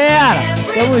 Valeu, galera.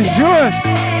 Tamo junto.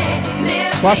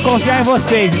 Posso confiar em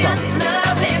vocês, então.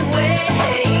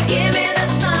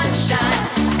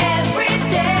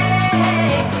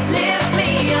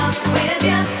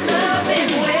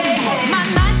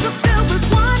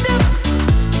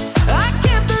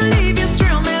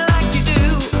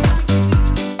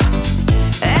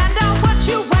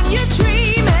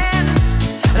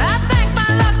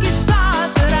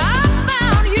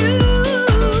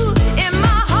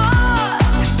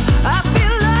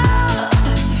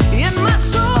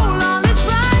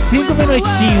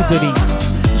 Minutinho, Turim.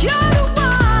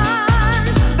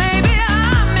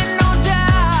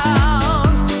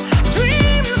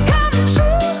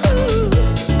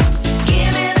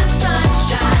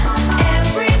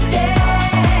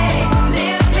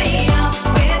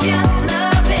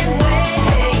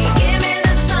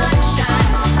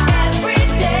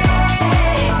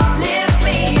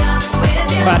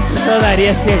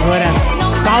 Maçonaria segura.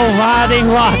 Salvada em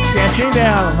Rox. É assim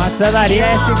mesmo. Maçonaria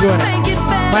é segura.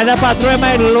 Mas a patroa é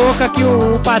mais louca que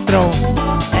o patrão.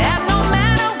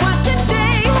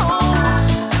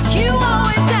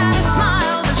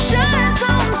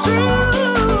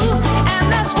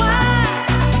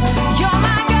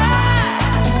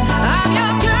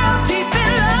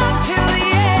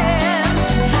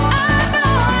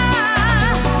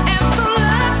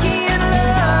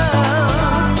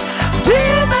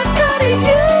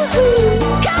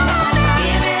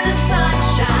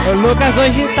 O Lucas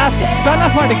hoje tá só na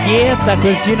forgueta,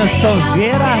 curtindo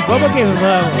sonzeira. Vamos que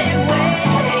vamos.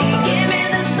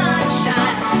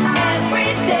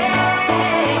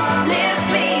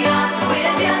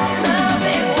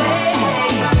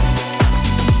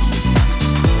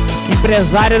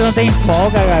 Empresário não tem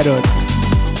folga, garoto.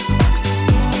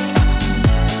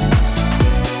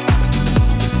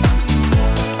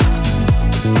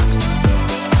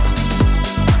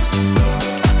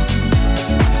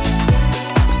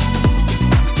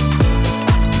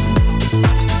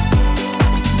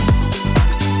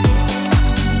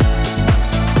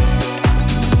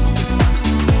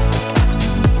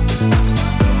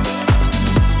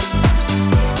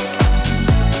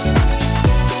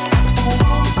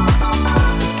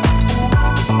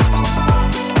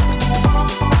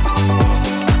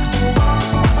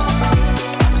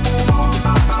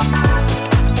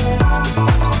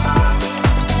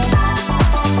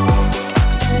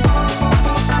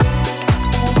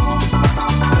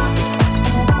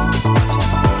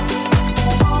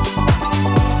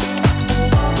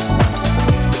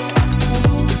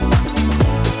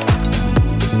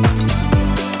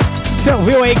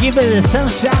 Viu aí, Give the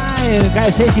Sunshine,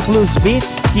 Cacete Plus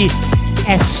Beats, que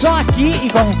é só aqui e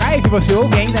com o Caio que você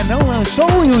ouve, ainda não lançou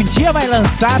e um dia vai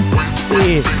lançar.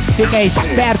 E fica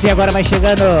esperto, e agora vai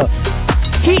chegando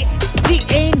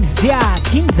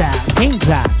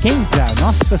Kenza,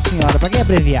 nossa senhora, pra que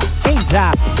abreviar?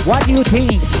 Kenza, what do you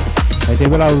think? Vai ter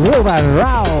pela Ruba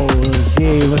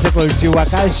Rouse, você curtiu a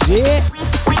KG,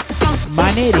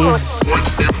 maneirinho.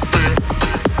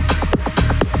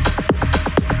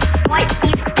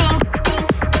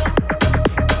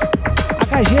 A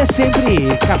KG é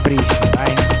sempre capricho,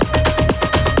 vai.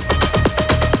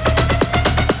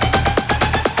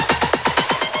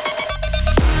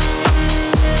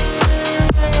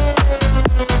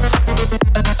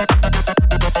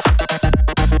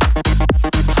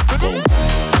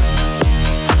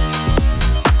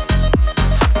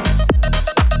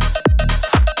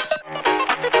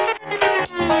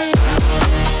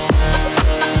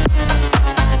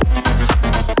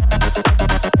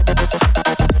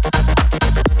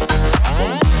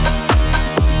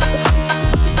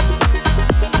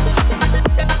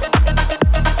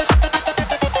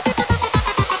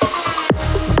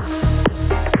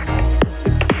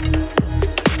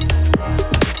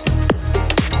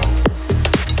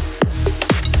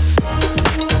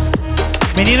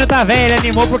 Menino tá velho, ele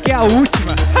animou porque é a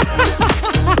última.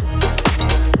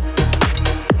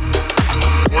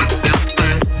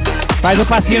 Faz o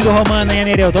passinho do Romano aí,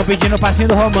 Nereu. Tô pedindo o passinho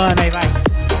do Romano aí, vai.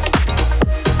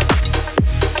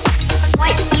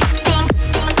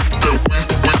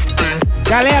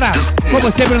 Galera,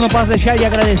 como sempre, eu não posso deixar de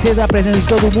agradecer a presença de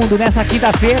todo mundo nessa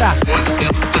quinta-feira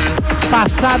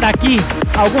passada aqui.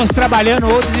 Alguns trabalhando,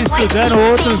 outros estudando,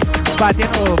 outros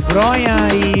batendo bronha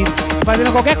e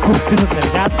fazendo qualquer coisa, tá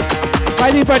ligado?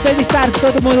 Mas o importante é estar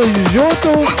todo mundo junto.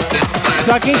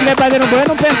 Só quem estiver batendo bronha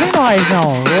não pensa em nós,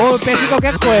 não. Ou pensa em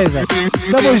qualquer coisa.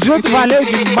 Tamo junto, valeu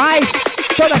demais.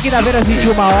 Toda quinta-feira às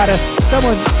 21 horas.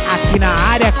 Tamo aqui na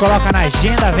área, coloca na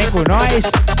agenda, vem com nós.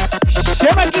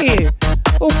 Chama aqui!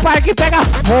 O parque pega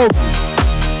fogo!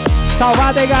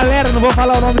 Salvado aí, galera! Não vou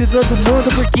falar o nome de todo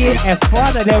mundo porque é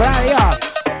foda, lembrar aí,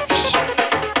 ó.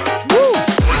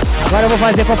 Agora eu vou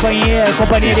fazer companhia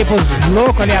ali pros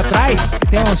loucos ali atrás.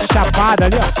 Tem uns chapados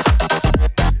ali, ó.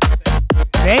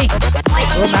 Vem!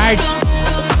 O Nard.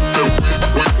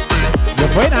 Não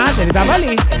foi nada, ele tava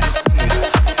ali.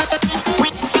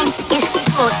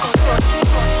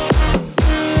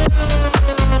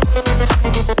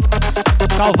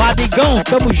 Salvado, Igão,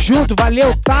 tamo junto,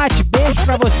 valeu, Tati, beijo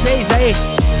pra vocês aí.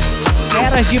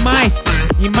 Eras demais.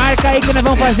 E marca aí que nós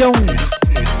vamos fazer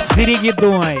um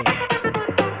ziriguidum aí.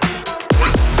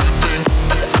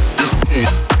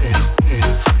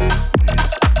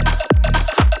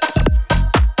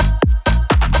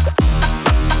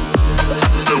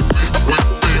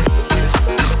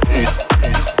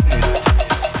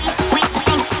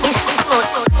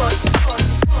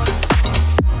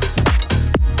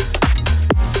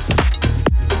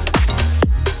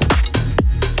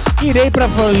 Irei pra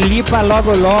Floripa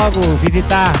logo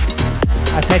visitar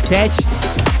a 77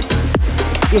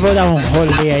 e vou dar um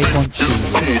rolê aí contigo.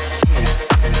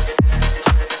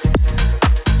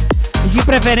 E de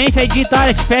preferência aí de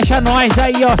Itália, fecha nós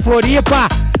aí, ó, Floripa,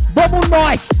 vamos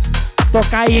nós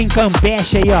tocar aí em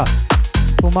Campeche aí, ó,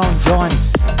 fumar um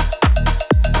Jones.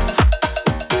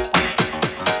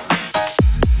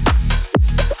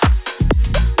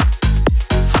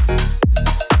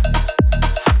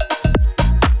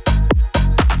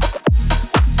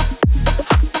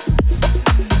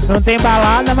 Não tem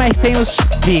balada, mas tem os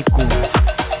picos.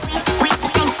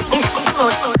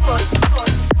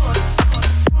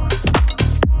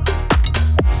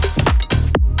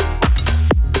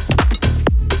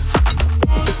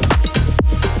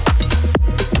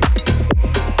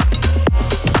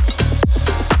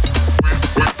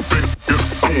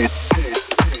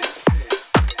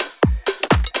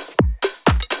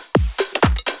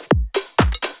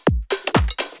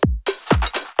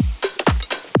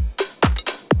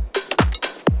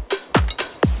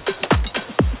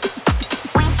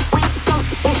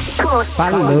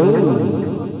 Falou!